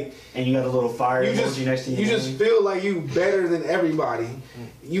 like and you got a little fire emoji next to you. You just feel like you better than everybody.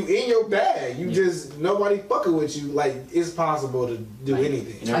 You in your bag. You just nobody fucking with you. Like it's possible to do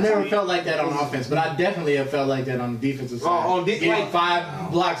anything. I never felt like that on offense, but I definitely have felt like that on the defensive side. Like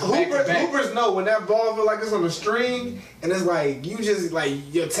 5 blocks back to back. Hoopers know when that ball feel like it's on the string, and it's like you just like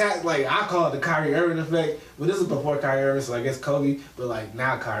your tap. Like I call it the Kyrie Irving effect, but this is before Kyrie Irving, so I guess Kobe, but like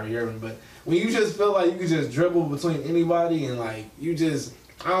now Kyrie Irving. But when you just feel like you can just dribble between anybody, and like you just.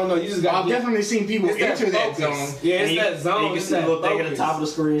 I don't know. You just got. I've definitely seen people enter that zone. Yeah, it's that zone. And you can see the little thing at the top of the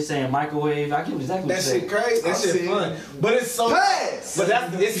screen saying microwave. I get exactly what that shit crazy. That shit fun. But it's so. Pass. But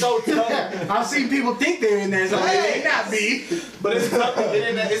it's so tough. I've seen people think they're in that zone. They not be. But it's tough to get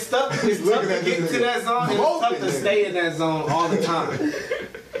in that. It's tough to get into that zone. And it's tough to stay in that zone all the time.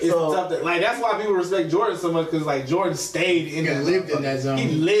 It's tough to, like that's why people respect Jordan so much because like Jordan stayed in that. Lived in that zone.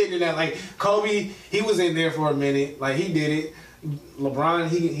 He lived in that. Like Kobe, he was in there for a minute. Like he did it. LeBron,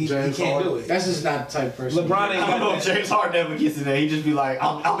 he can't do it. That's just not the type of person. LeBron ain't know. James Harden never gets in there. He just be like,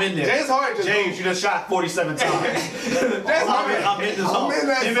 I'm in there. James Harden just James, you just shot 47 times. I'm in the zone. Him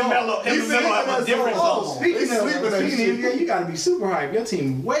and Melo have a different zone. Speaking of NBA, you gotta be super hyped. Your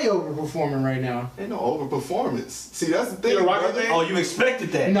team way overperforming right now. Ain't no overperformance. See, that's the thing. Oh, you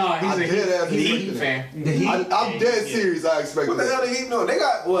expected that? No, he's a Heat fan. I'm dead serious. I expected what the hell that. did he know? They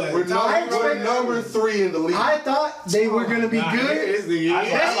got what? We're number 3 in the league. I thought they were gonna be good.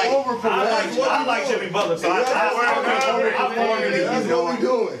 I like Jimmy Butler, so That's what we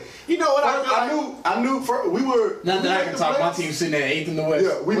doing. You know what? I knew. We were. Not that I can talk. My team's sitting at 8th in the West.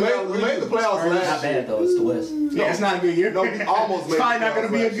 Yeah, we made the playoffs last year. Not bad though. It's the West. Yeah, it's not a good year. No, we almost made. It's probably not going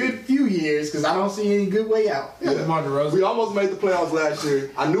to be a good few years because I don't see any good way out. Yeah. We almost made the playoffs last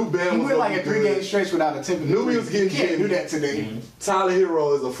year. I knew Ben was. We went like a 3-game stretch without a tip. Knew he was getting. Can't do that today. Tyler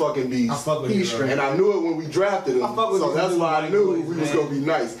Hero is a fucking beast. I fuck with him. And I knew it when we drafted him. So that's why I knew he was gonna be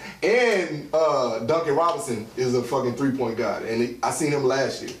nice. And Duncan Robinson is a fucking 3-point guy, and I seen him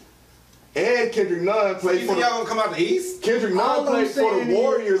last year. And Kendrick Nunn played for. Y'all gonna come out the East? Kendrick Nunn played for the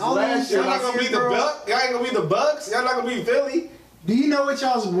Warriors last year. Y'all not gonna be the Bucks. Y'all ain't gonna be the Bucks. Y'all not gonna be Philly. Do you know what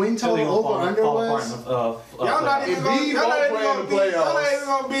y'all's win total over under was? Y'all not even gonna be. Y'all not even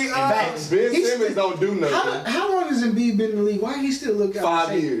gonna be. Ben Simmons don't do nothing. How long has Embiid been in the league? Why he still look out?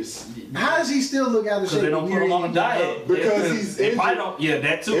 5 years. How does he still look out of shape? Because they don't put him on a diet. Because he's they probably don't. Yeah,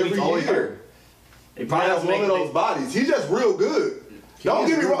 that too. He's always hurt. He has one of those bodies. He's just real good. Don't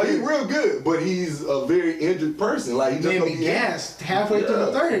get me wrong, he's real good, but he's a very injured person. Like he just be gassed halfway through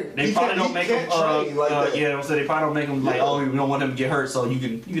the third. They probably don't make him. Yeah, so they probably don't make him like, oh, we don't want him to get hurt, so you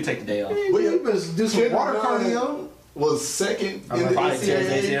can take the day off. But you better do some water cardio. Was second in the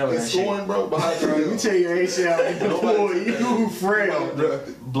NCAA in scoring, bro. Behind you tear your ACL, boy, you frail.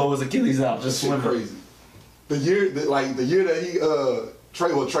 Blow his Achilles out, just swim crazy. The year that he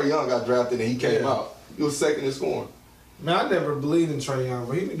Trae Young got drafted and he came out, he was second in scoring. Man, I never believed in Trae Young,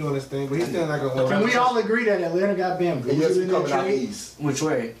 but he been doing his thing. But he's still not gonna. Can we all agree that Atlanta got bamboozled? Yes, coming out east. Which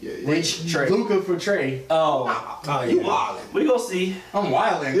way? Which Trae? Luka for Trae. You wildin'. We gonna see. I'm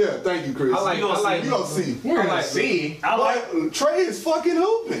wildin'. Yeah, thank you, Chris. You gonna see. We're gonna see. I like Trae is fucking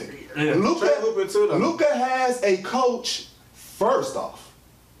hooping. Yeah. Luka has a coach. First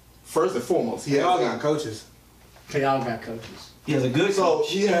and foremost, he all got coaches. They all got coaches. He has a good coach.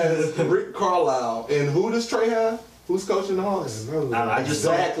 So he has Rick Carlisle, and who does Trae have? Who's coaching the Hawks? I just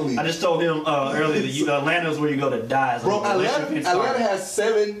told him earlier that Atlanta's where you go to die. Bro, Atlanta has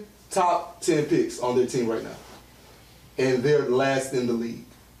 7 top 10 picks on their team right now, and they're last in the league.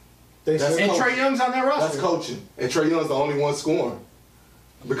 And Trae Young's on that roster. That's coaching, and Trae Young's the only one scoring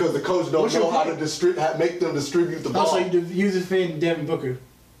because the coach don't know how to make them distribute the ball. Also, you defend Devin Booker.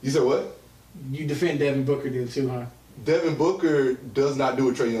 You said what? You defend Devin Booker too, huh? Devin Booker does not do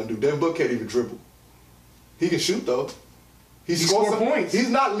what Trae Young do. Devin Booker can't even dribble. He can shoot though. He scores points. He's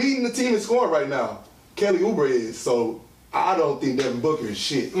not leading the team in scoring right now. Kelly Oubre is. So I don't think Devin Booker is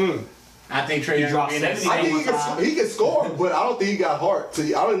shit. I think Trae Young dropped 70. I think he can score, but I don't think he got heart. I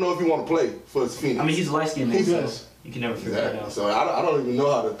don't know if he want to play for his Phoenix. I mean, he's light skinned. He does. You can never figure it Exactly. out. So I don't even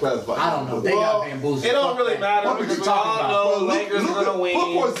know how to classify. I don't know. They Well, got bamboozled. it don't Fuck really that. matter What because you we talking about? all know Lakers are gonna win.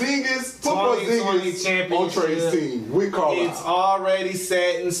 Put Porzingis on Trey's team with Carlisle. It's already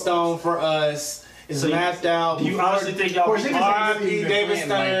set in stone for us. It's So mapped out. Do you honestly think y'all Porzingis beat ain't R.I.P. even David playing,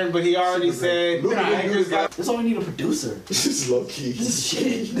 Stern, like, but he already super said great. Lakers got. That's all we need a producer. This is low key. This is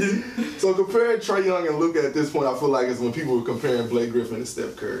shit. So comparing Trae Young and Luka at this point, I feel like it's when people were comparing Blake Griffin and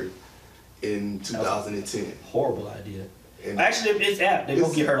Steph Curry in 2010. Horrible idea. And Actually, it's apt. They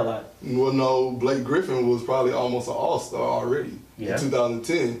both get hurt a lot. well, no, Blake Griffin was probably almost an all-star already Yeah. in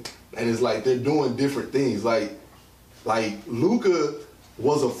 2010, and it's like they're doing different things. Like Luka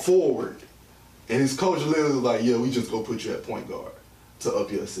was a forward, and his coach literally was like, "Yeah, we just go put you at point guard to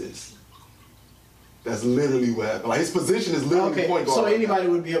up your assists." That's literally what happened. Like his position is literally Okay, point guard. so right anybody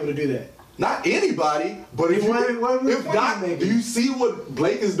would be able to do that. Not anybody, but if not, do you see what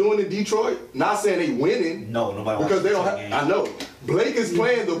Blake is doing in Detroit? Not saying they winning. No, nobody Because wants they to don't play have, I know. Blake is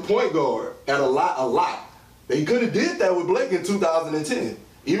playing the point guard at a lot. They could have did that with Blake in 2010.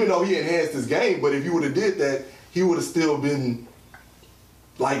 Even though he enhanced his game, but if you would have did that, he would have still been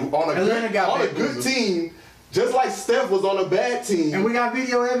like on a good team, just like Steph was on a bad team. And we got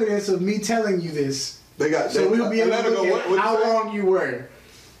video evidence of me telling you this. They got So we'll be able to look at how wrong you were.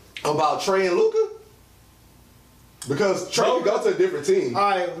 About Trae and Luka? Because Trae could go to a different team. All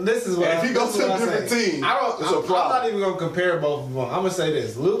right, this is what. And if he goes to a different team, I'm it's a problem. not even gonna compare both of them. I'm gonna say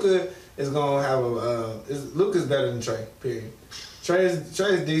this: Luka is gonna have Luka's better than Trae. Period. Trae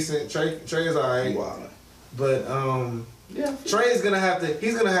is decent. Trae is alright. Wow. But Yeah. Trae is gonna have to.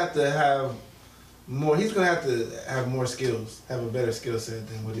 He's gonna have to have more. He's gonna have to have more skills. Have a better skill set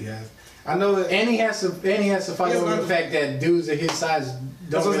than what he has. I know that. And he has to fight over the fact that dudes of his size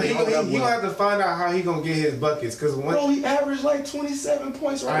don't really hold up He well. gonna have to find out how he gonna get his buckets because Bro, he averaged like 27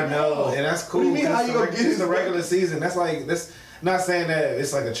 points right now. I know, and that's cool. What do you mean, how you gonna get his the regular buckets? season? That's like that's not saying that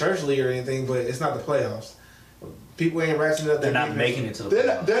it's like a church league or anything, but it's not the playoffs. People ain't ratcheting up. They're their not defense. making it to the They're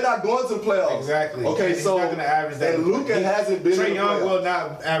playoffs. not going to the playoffs. Exactly. Okay, And he's so not gonna average that. and Luka hasn't been Trae in the Young playoffs. will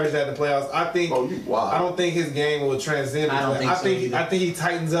not average that in the playoffs. I think. Oh, you wow. I don't think his game will transcend. I don't think so either. I think he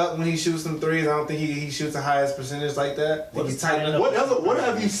tightens up when he shoots some threes. I don't think he shoots the highest percentage like that. I think he's tightening up. What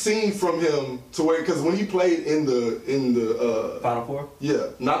have you seen from him to where? Because when he played in the Final Four? yeah,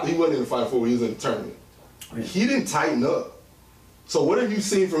 not he wasn't in the Final Four. He was in the tournament. Yeah. He didn't tighten up. So what have you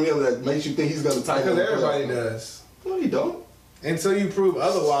seen from him that makes you think he's going to tighten Because up? everybody does. No, he don't. Until you prove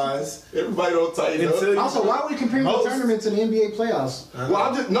otherwise. Everybody don't tighten up. Until you Also, why are we comparing Most- the tournament to the NBA playoffs? Well,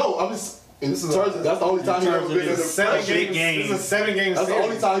 I'm just. In This is terms, that's the only time he ever terms of been in the his seven Big pressure. games. game. It's a 7-game That's the series.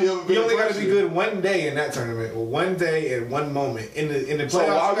 only time he ever been. You only got to be pressure. good one day in that tournament, or one day and one moment in the playoffs. So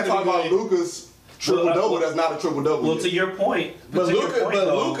why are we you talking gotta about be good. Luka's triple double? That's not a triple double. Well, to your point, But to your point,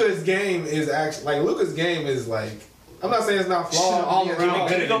 though, Luka's game is actually like Luka's game is like. I'm not saying it's not flawed. All Yeah, around.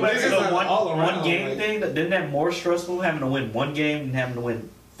 can we go back This to is the an one all-around, game like- thing? Isn't that more stressful having to win one game than having to win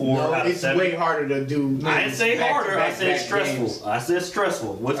 4 No, out of it's 7? way harder to do. I didn't say harder. I said back-to-back stressful. games. I said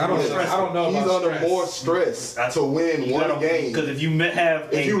stressful. What's I don't more know. stressful? I don't know. He's about under stress. more stress to win one game. Because if you have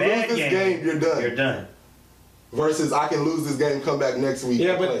If a you lose bad this game, you're done. You're done. Versus I can lose this game, come back next week.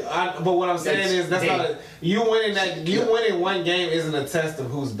 Yeah, and play. but what I'm saying is that's Hey. not a, you winning one game isn't a test of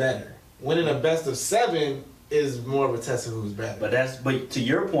who's better. Winning a best of 7 is more of a test of who's better. But to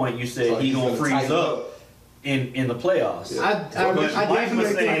your point, you said So he he's gonna freeze tighten up in the playoffs. Yeah. I But Mike definitely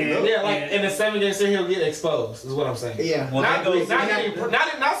was saying, think. yeah, like in the 7-game series, he'll get exposed. Is what I'm saying. Yeah. Well, not, that goes-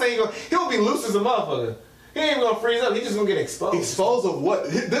 not saying he'll be loose as a motherfucker. He ain't gonna freeze up. He's just gonna get exposed. Exposed of what?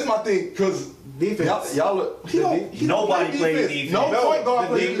 This is my thing, because Defense. y'all look. Nobody plays defense. No point guard The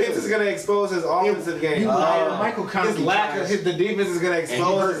plays defense defense. is gonna expose his offensive game. You lied. Michael Conley. The defense is gonna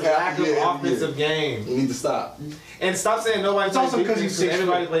expose his hurt lack of every year. offensive game. You need to stop. And stop saying nobody It's plays also because defense, he's 6'4".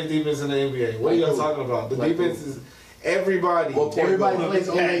 everybody plays defense in the NBA. What are y'all talking about? The Like defense who? is everybody. What point Everybody guard? plays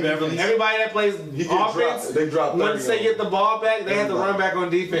only Beverly. defense. Everybody that plays He get offense, dropped. They drop 30 once they on get the ball back, they have to Everybody. run back on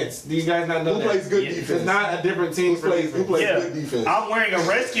defense. Do you guys not know Who that? plays good Yeah. defense? It's not a different team Who for plays defense. good defense? I'm wearing a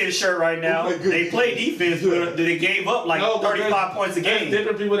Redskins shirt right now. Who play good They play defense, but they gave up like No, but 35 points a There's game.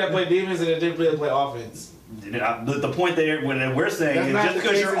 different people that play defense and there's different people that play offense. The point that we're saying That's is not just the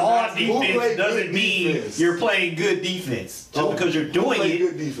because case you're in on basketball. Who defense play doesn't good mean defense? you're playing good defense. Just Oh, because you're Who doing play it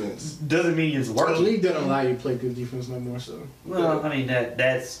good defense? doesn't mean it's The working. league doesn't allow you to play good defense no more. So Well, I mean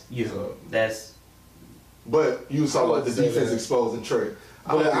that's you. So- That's But you was talking about the I would say defense that. exposing Trey.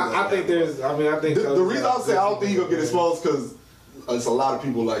 But I think there's. I mean, I think The reason I say I don't think he gonna get exposed because it's a lot of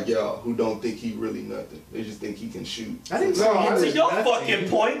people like y'all who don't think he really nothing. They just think he can shoot. I think No, I to think your that's- fucking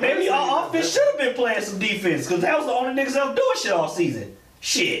point. Maybe our offense should have been playing some defense because that was the only niggas that was doing shit all season.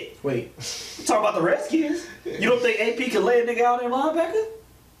 Shit. Wait. Talk about the Redskins. You don't think AP could lay a nigga out in linebacker?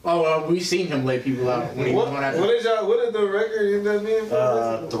 Oh, well, we seen him lay people out when he What went after. is the record end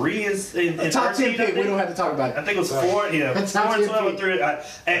up being? 3 is in Top 10 13, pick. We don't have to talk about I it. think it was 4. Yeah, That's 4 top and 10 12 and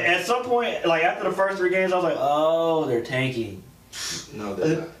pick. 3. At some point, like after the first 3 games, I was like, oh, they're tanking. No,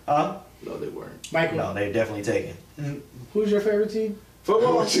 they're not. Huh? No, they weren't. Michael, No, they're definitely taking. who's your favorite team?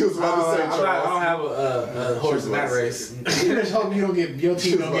 Football. She was about to say I don't have a horse in that race. Just hope you don't get your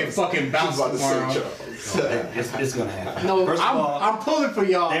team don't get fucking bounced about to say tomorrow. Charles. It's gonna happen. No, First of all, I'm pulling for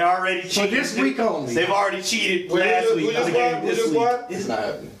y'all. they already For cheated. this week only. They've already cheated Wait, last who week. just The won? game Who this just week. won? It's not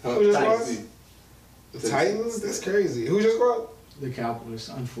happening. Who just Titans. The Titans? That's crazy. Who's your squad? The Cowboys,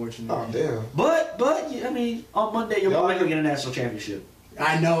 unfortunately. Oh damn. But I mean, on Monday you're probably gonna get a national championship.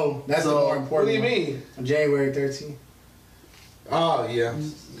 I know. That's the more What important do you one. mean? On January 13th. Oh yeah.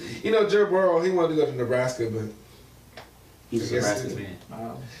 You know, Joe Burrow, he wanted to go to Nebraska, but He's a I guess Nebraska it-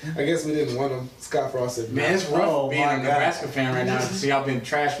 fan. I guess we didn't want him. Scott Frost said, Man, it's rough Oh, being my a God. Nebraska fan right now. See, I've been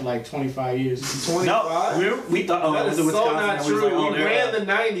trashed for like 25 years. 25? No, we thought That it is was so Wisconsin. not and we was true. like, oh, We they're- ran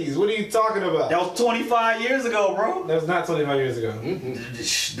the 90s. What are you talking about? That was 25 years ago, bro. That was not 25 years ago.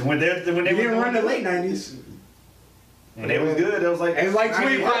 When they We didn't run the late 90s. When they was good, that was like It was like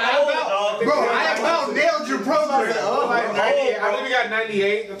 25. Bro, I about nailed your program. Like 98. I think we got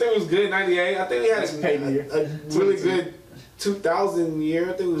 98. I think it was good 98. I think we had That's paid year. a really good 2000 year.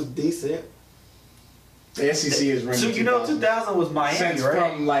 I think it was decent. The SEC is running. So you know 2000 was Miami, Since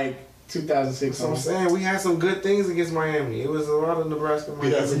right? from like 2006 So I'm on. saying we had some good things against Miami. It was a lot of Nebraska.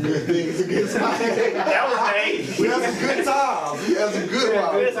 We had some good things against That was the 80s. We had some good times. We had some good We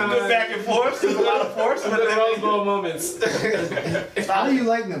had ones. some good back and forth. There was a lot of force. Some good Rose Bowl moments. How do you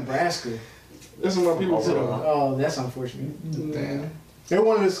like Nebraska? This is what people say. Oh, that's unfortunate. Damn. They're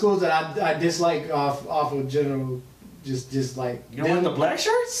one of the schools that I dislike off of general. Just like You don't like the black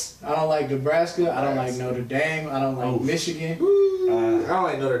shirts? I don't like Nebraska. I don't like Notre Dame. I don't like Oof. Michigan. I don't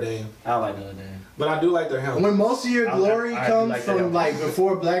like Notre Dame, I like Notre Dame. but I do like their helmet. When most of your I glory do comes like that from album. like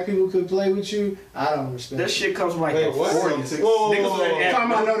before black people could play with you, I don't respect. That shit comes from like Wait, the what? 40s. Whoa. Niggas was in-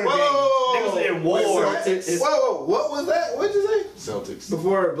 Talking about Notre Dame. Niggas was in war. Whoa, what was that? What'd you say? Celtics.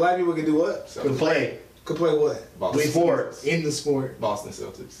 Before black people could do what? Could play. Could play what? Boston. Sports. In the sport. Boston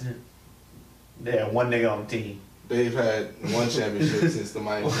Celtics. Yeah, one nigga on the team. They've had one championship since the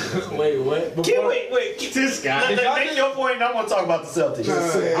Miami. Wait, what? Wait. This guy. Make your point and I want to talk about the Celtics.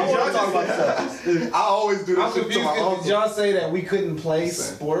 Just saying. I want to talk about the Celtics. I always do I'm this shit to confused my because uncle. did y'all say that we couldn't play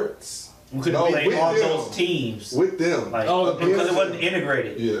Same. sports? We couldn't No, play with on them. those teams. With them. Like, Oh, because it wasn't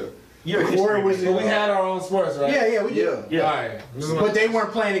integrated. Yeah. You're a Or history was major. But we had our own sports, right? Yeah, we did. Yeah. Yeah. Alright. But they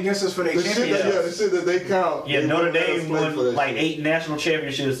weren't playing against us for their The shit, championship. that, the shit that they count. Yeah, they Notre won't let us Dame play for won that like shit. 8 national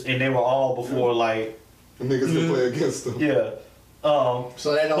championships, and they were all before like The niggas can play against them. yeah.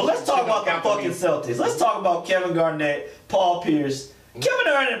 So that But let's talk about the fucking Celtics. Let's talk about Kevin Garnett, Paul Pierce. Kevin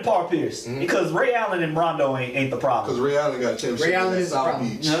Garnett and Paul Pierce, because Ray Allen and Rondo ain't the Because problem. Ray Allen got a championship Ray Allen in that is the South problem.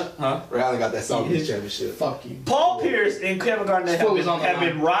 Beach. Huh? Ray Allen got that South Beach championship. Fuck you. Paul Pierce and Kevin Garnett School was on the have line.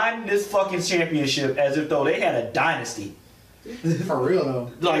 been riding this fucking championship as if though they had a dynasty. For real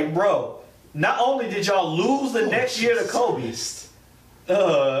though. Like, bro, not only did y'all lose the next year to Kobe,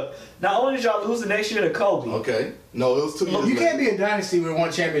 not only did y'all lose the next year to Kobe, Okay. No, it was 2 years You later. can't be a dynasty with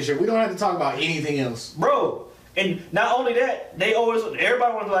one championship. We don't have to talk about anything else. bro. And not only that,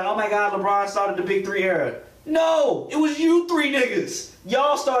 everybody was like, oh my God, LeBron started the Big Three era. No, it was you 3 niggas.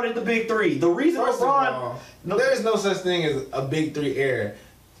 Y'all started the Big Three. The reason First of LeBron, all, there's no such thing as a big 3 era.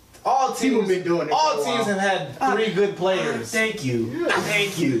 All People teams been doing it All for a teams while. have had 3 good players. Thank you,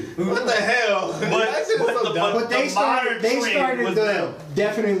 thank you. What the hell? That shit was so dumb. But they the modern started. They trend started was the them.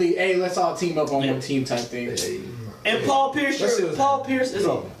 definitely. Hey, let's all team up on one team type thing. And Paul Pierce, That shit was- Paul Pierce is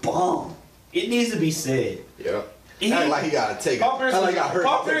a bum. It needs to be said. Yeah. He- Act like he gotta take it. Paul Pierce, Act like he got hurt.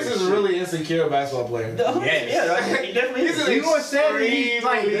 Paul Pierce is a really insecure basketball player. Yeah, he definitely is. He's You know what said? He's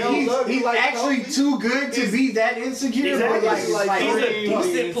like Extremely- he's like actually Kobe. too good to be that insecure. Exactly. But He's like, a Really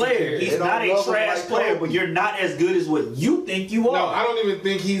decent player. He's They don't not a love him trash like player, Kobe. but you're not as good as what you think you No, are. I don't even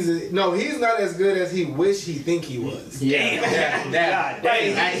think he's not as good as he wish he think he was. Damn. God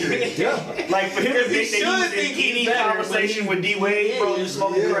damn. Like for him to He think should that think he's in he's any better, conversation with D Wade, bro, you're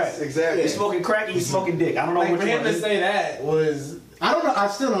smoking Yes, crack. exactly. You're smoking crack and you're smoking dick. I don't know Like which for him one. to it is. say that was I don't know. I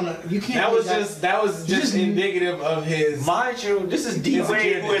still don't know. You can't. that was just indicative of his. Mind you, this is D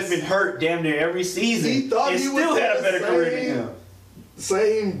Wade who has been hurt damn near every season. He thought and he still was had a the better career than same. him.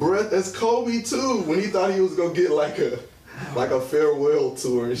 Same breath as Kobe too. When he thought he was gonna get like a like a farewell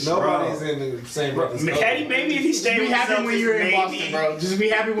tour and shit. Nobody's in the same. Maybe if he stayed Be with the happy Celtics, when you're in maybe, Boston, bro. Just be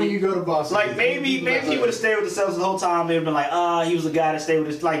happy when you go to Boston. Like maybe he would have stayed with the Celtics the whole time. They'd been like, he was a guy that stayed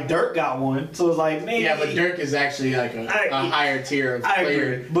with us. Like Dirk got one, so it's like maybe. Yeah, but Dirk is actually like a higher tier of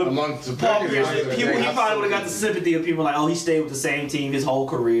player but amongst the Paul players. Pierce, he probably would have got the sympathy of people like, he stayed with the same team his whole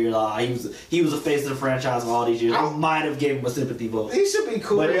career. He was a face of the franchise for all these years. I might have gave him a sympathy vote. He should be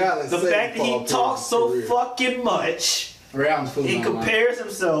cool. But the fact that he talks so fucking much, he compares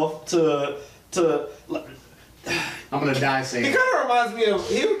himself to. I'm gonna die saying. He kind of reminds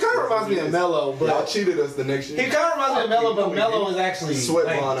me of Melo, but y'all cheated us the next year. He kind of reminds me of Melo, but Melo is actually sweat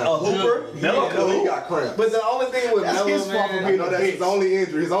line out. Hooper. Melo, he got cramps. But the only thing with Melo, man, that's his only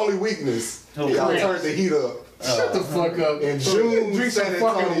injury, his only weakness. Y'all turned the heat up. Shut the fuck up. In June, drink some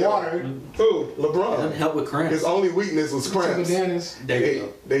fucking water. Who? LeBron. Doesn't help with cramps. His only weakness was cramps. They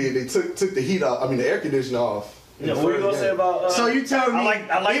took the heat out. I mean the air conditioner off. Yeah, what are you gonna say about? So you telling me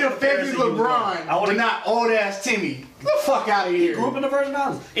I like he defended LeBron, but not old ass Timmy? Get the fuck out of here. He grew up in the Virgin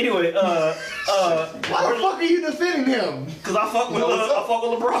Islands. Anyway, why the fuck are you defending him? Because I fuck with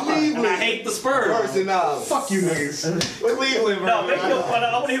LeBron and I hate the Spurs. Virgin Islands. Fuck you niggas. Cleveland. No,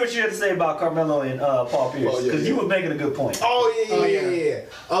 I want to hear what you had to say about Carmelo and Paul Pierce because you were making a good point. Oh yeah.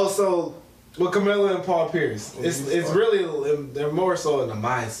 Oh, so with Carmelo and Paul Pierce, it's really they're more so in the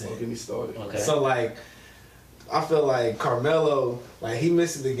mindset. Get me started. Okay. So like, I feel like Carmelo, like he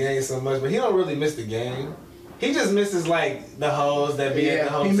misses the game so much, but he don't really miss the game. He just misses like the hoes that be at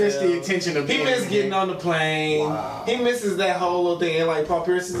the hotel. He missed the attention of. He missed getting on the plane. Wow. He misses that whole little thing. And like Paul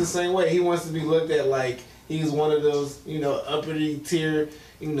Pierce is the same way. He wants to be looked at like he's one of those, upper tier,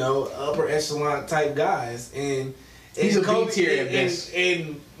 upper echelon type guys. And he's a B tier at best.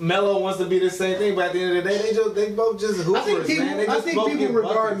 And Melo wants to be the same thing, but at the end of the day, they both just hoopers, man. I think people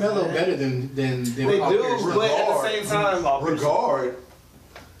regard Melo better than they Paul do, Pierce. but at the same time,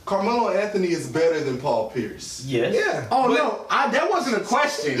 Carmelo Anthony is better than Paul Pierce. Yes. Yeah. Oh no, that wasn't a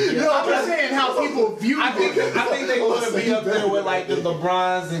question. I'm just saying how people view. I think they want to be up there with like the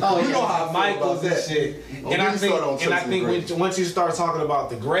LeBrons and you know how Michaels and shit. And I think once you start talking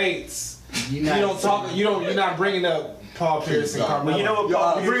about the greats, you're not bringing up Paul Pierce and Carmelo. You know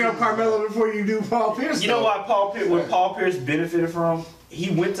what? Bring up Carmelo before you do Paul Pierce. You know why Paul Pierce benefited from?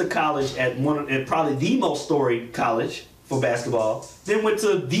 He went to college at probably the most storied college for basketball. Then went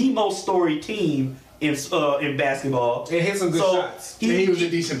to the most storied team in basketball. And hit some good shots. He was a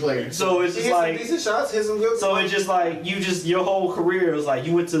decent player. So it's just like decent shots, hit some good. So it's just like your whole career was like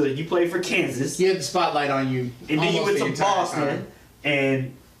you played for Kansas. He had the spotlight on you. And then you went to Boston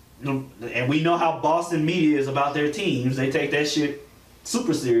and we know how Boston media is about their teams. They take that shit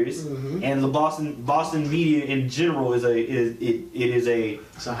super serious. Mm-hmm. And the Boston media in general is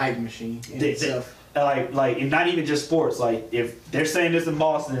it's a hype machine in itself. Like and not even just sports. Like if they're saying this in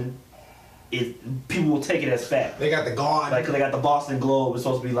Boston, people will take it as fact. They got the God. Like they got the Boston Globe. It's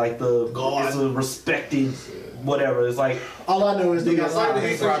supposed to be like the God. It's a respected whatever. It's like all I know is they got all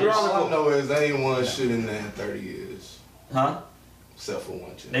I know is they ain't won shit in there in 30 years. Huh? Except for one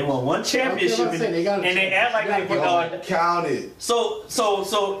championship. They won one championship and they act like they put counted. So does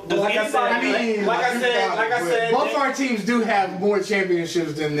like I said, both our teams do have more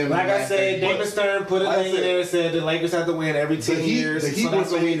championships than them. Like I said, David Stern put a thing in there and said the Lakers have to win every 10 years. The Heat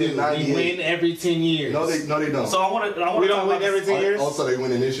was winning in 98. We win every 10 years. No, they don't. So I want to. We don't win every 10 years. Also, they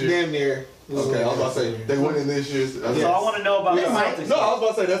winning this year. Damn near. Okay, I was about to say they winning this year. So I want to know about the Celtics. No, I was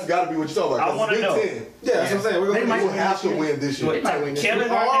about to say that's got to be what you're talking about. I want to know. Yeah, that's what I'm saying. They might have to win this year. They might win this year. Kevin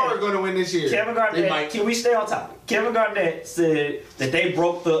Garnett are going to win this year. Kevin Garnett. Can we stay on topic? Kevin Garnett said that they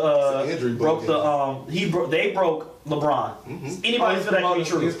broke they broke LeBron. Mm-hmm. Anybody feel that to be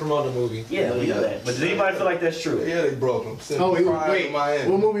true? He's promoting a movie. Yeah, we know that. But does anybody feel like that's true? Yeah, they broke him. Wait.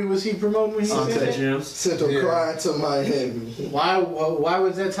 What movie was he promoting when he said that? Sent him crying to Miami. Why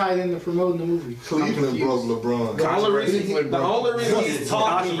was that tied into promoting the movie? Cleveland broke LeBron. The only reason he's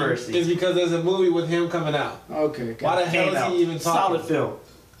talking is because there's a movie with him coming out. Okay. Why the hell is he even talking? Solid film.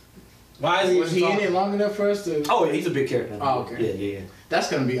 Why is he Was he in it long enough for us to? Oh yeah, he's a big character. Oh okay. Yeah. That's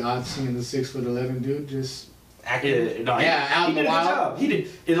gonna be odd seeing the 6'11" dude just. Out in the wild. He did.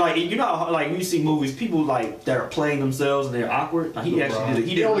 It's like like when you see movies, people like that are playing themselves and they're awkward. He actually did.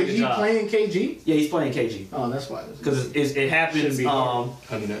 He did a good job. Playing KG? Yeah, he's playing KG. Oh, that's why. Because it happens. It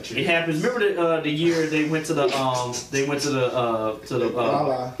happens. Remember the year they went to the so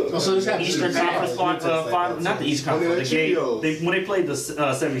this happens Eastern Conference final, not the Eastern Conference. When they played the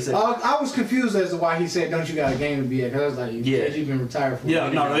 76ers. I was confused as to why he said, "Don't you got a game to be at?" Because I was like, KG been retired for. Yeah,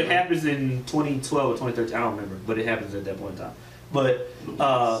 no, it happens in 2012 or 2013. I don't remember. But it happens at that point in time. But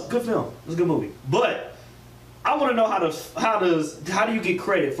good film. It was a good movie. But I want to know how do you get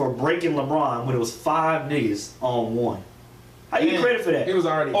credit for breaking LeBron when it was 5 niggas on one? How do you get credit for that? It was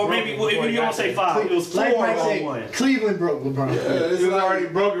already or maybe if you don't say 5, it was 4 on one. Cleveland broke LeBron. Yeah, it was already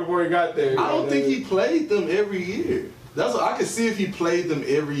broken before he got there. I don't think he played them every year. That's what I could see if he played them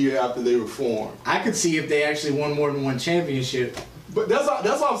every year after they were formed. I could see if they actually won more than one championship. But that's what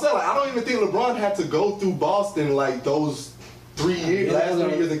I'm saying. Like, I don't even think LeBron had to go through Boston like those 3 years, last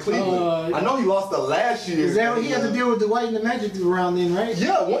 3 years in Cleveland. I know he lost the last year. Is that what he had to deal with Dwight and the Magic around then, right?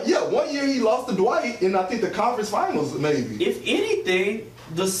 Yeah, one year he lost to Dwight in I think the conference finals maybe. If anything,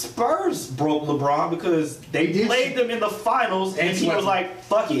 the Spurs broke LeBron because they played them in the finals and he was like,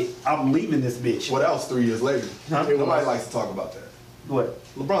 "Fuck it, I'm leaving this bitch." Well, that was 3 years later. Huh? Nobody likes to talk about that. What?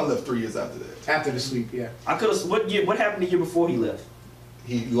 LeBron left 3 years after that. After the sweep, yeah. I could have. What happened the year before he left?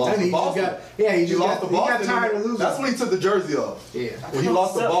 He lost to He Boston. got tired of losing. That's when he took the jersey off. Yeah. When he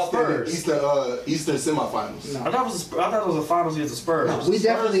lost to Boston Spurs. in the Eastern semifinals. I thought it was a finals against the Spurs. No, we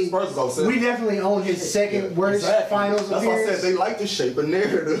definitely own his second worst finals That's appearance. why I said they like to shape a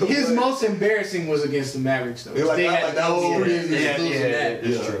narrative. His most embarrassing was against the Mavericks, though. They had that was no 3 business years. losing that.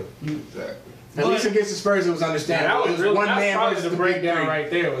 It's true. Exactly. At least against the Spurs, it was understandable. That was It really, one that's man probably versus the the big breakdown three.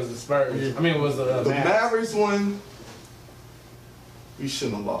 right there was the Spurs. Yeah. I mean, it was the The Mavericks one, we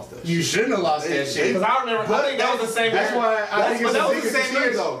shouldn't have lost that shit. You shouldn't have lost that shit. Because I remember, I think that was the same year. That's why I think it's that the was the biggest same year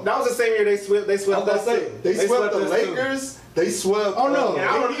excuse. though. That was the same year they swept us too. They swept the us, too. Lakers. They swept. Oh, no. And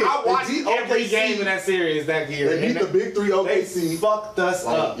I watched they beat every OKC. game in that series that year. They beat the big three They OKC. fucked us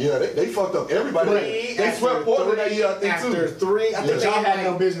up. Yeah, they fucked up everybody. They swept Portland that year, I think, After too. three, I think They had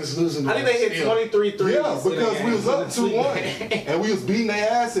no business losing. I think they hit 23 threes. Yeah, because we was up 2-1. And we was beating their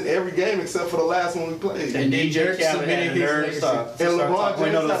ass in every game except for the last one we played. And DJ Khaled had the nerve to start. And LeBron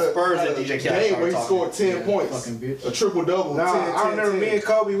James the had Spurs a that DJ Khaled game where he started scored 10 Yeah, points. fucking bitch. A triple-double. Nah, 10, I remember 10, me and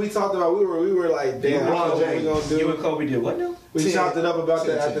Kobe, we talked about, we were like, damn, LeBron I don't know what we James. gonna do. You and Kobe did what now? We 10, chopped it up about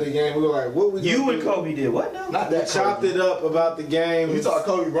 10, that after the game. We were like, what we You gonna and do? Kobe did what now? Not We that chopped it up about the game. You talking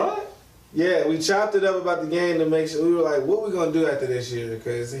Kobe Bryant? Yeah, we chopped it up about the game to make sure. We were like, what we gonna do after this year?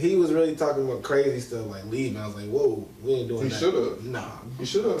 Because he was really talking about crazy stuff like leaving. I was like, whoa, we ain't doing He that. should have. Nah. He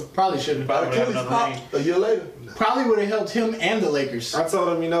should have. Probably should have. Probably Achilles have another popped a year later. Probably would have helped him and the Lakers. I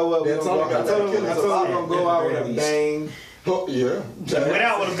told him, you know what? Yeah, I Tony got that told him Achilles we alive. gonna go out with a bang. Oh, yeah. Went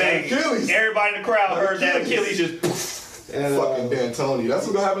out with a bang. Achilles. Everybody in the crowd heard that Achilles just. And, Fucking D'Antoni. That's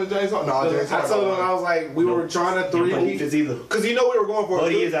what's gonna happen to James Harden. No, James I Harden. told him, I was like, we were trying to Belief three-peat. is either. Because you know we were going for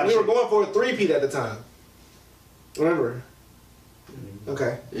But he is out of we were shape. going for a three-peat at the time. Remember?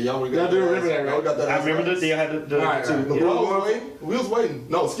 Okay. Yeah, y'all Y'all do remember that, right? Y'all got that. I remember they had the Alright, two. alright. LeBron was waiting. We was waiting.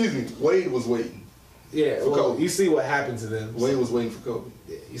 No, excuse me. Wade was waiting. Yeah, For well, Kobe. you see what happened to them. Wade was waiting for Kobe,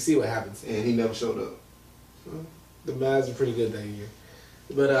 Yeah, you see what happened to them. and he never showed up. The Mavs were pretty good that year.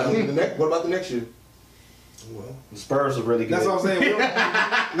 But, What about the next year? well, The Spurs are really good. that's what I'm saying.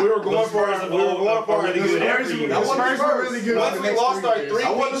 We were going for it. We were going for it. really good every year. I want the Spurs. Once we lost our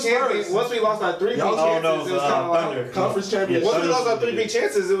I want the three-peat Spurs. chances, once we lost our three-peat Y'all- chances, no, it was kind of Thunder. like... Conference championship. Yeah, Once we lost our Thunder's three-peat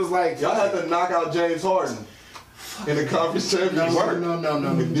chances, it was like... Y'all had to knock out James Harden in the conference championship.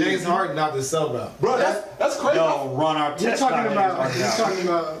 No. James Harden knocked himself out. Bro, that's crazy. No, Ron Artest. You're talking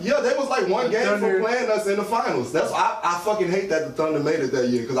about. Yeah, they was like one game Thunder. from playing us in the finals. That's I fucking hate that the Thunder made it that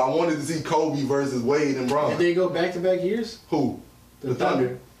year because I wanted to see Kobe versus Wade and Did Bron. they go back-to-back years? Who? The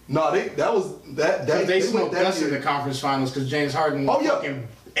Thunder. No, that was that. They went smoked that us in year. the conference finals because James Harden Oh, yeah. fucking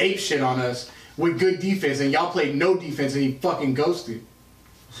ape shit on us with good defense, and y'all played no defense, and he fucking ghosted.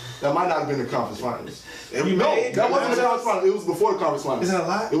 That might not have been the conference finals. You No, made that wasn't the Matchups? conference finals. It was before the conference finals. Isn't that a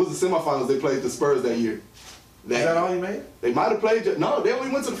lot? It was the semifinals. They played the Spurs that year. Is that all you made? They might have played. No, they only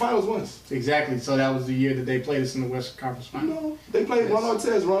went to the finals once. Exactly. So that was the year that they played us in the Western Conference Finals. No, they played Ron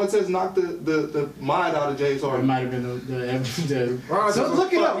Artest. Ron Artest knocked the mind out of James Or it Harden. might have been the Ron So Artest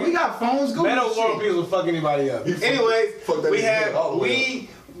look was it up. fucking- We got phones. Go Metal to World shit. Peace will fuck anybody up. He fucked- Anyways, fucked that we nigga's head all the way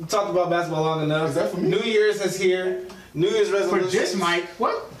we talked about basketball long enough. Is that for me? New Year's is here. New Year's For resolutions. just Mike.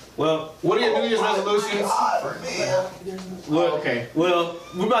 What? Well, What are your New Year's resolutions? well, okay. Well,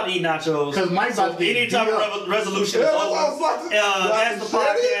 we're about to eat nachos. 'Cause Mike's about to get any type beat of resolution Yeah, is that's what I over. was about to- That's the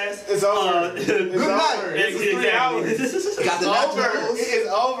podcast. It's over. It's Good night. over. This is 3 hours. Exactly. Got the It's over. nachos. It is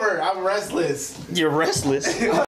over. I'm restless. You're restless.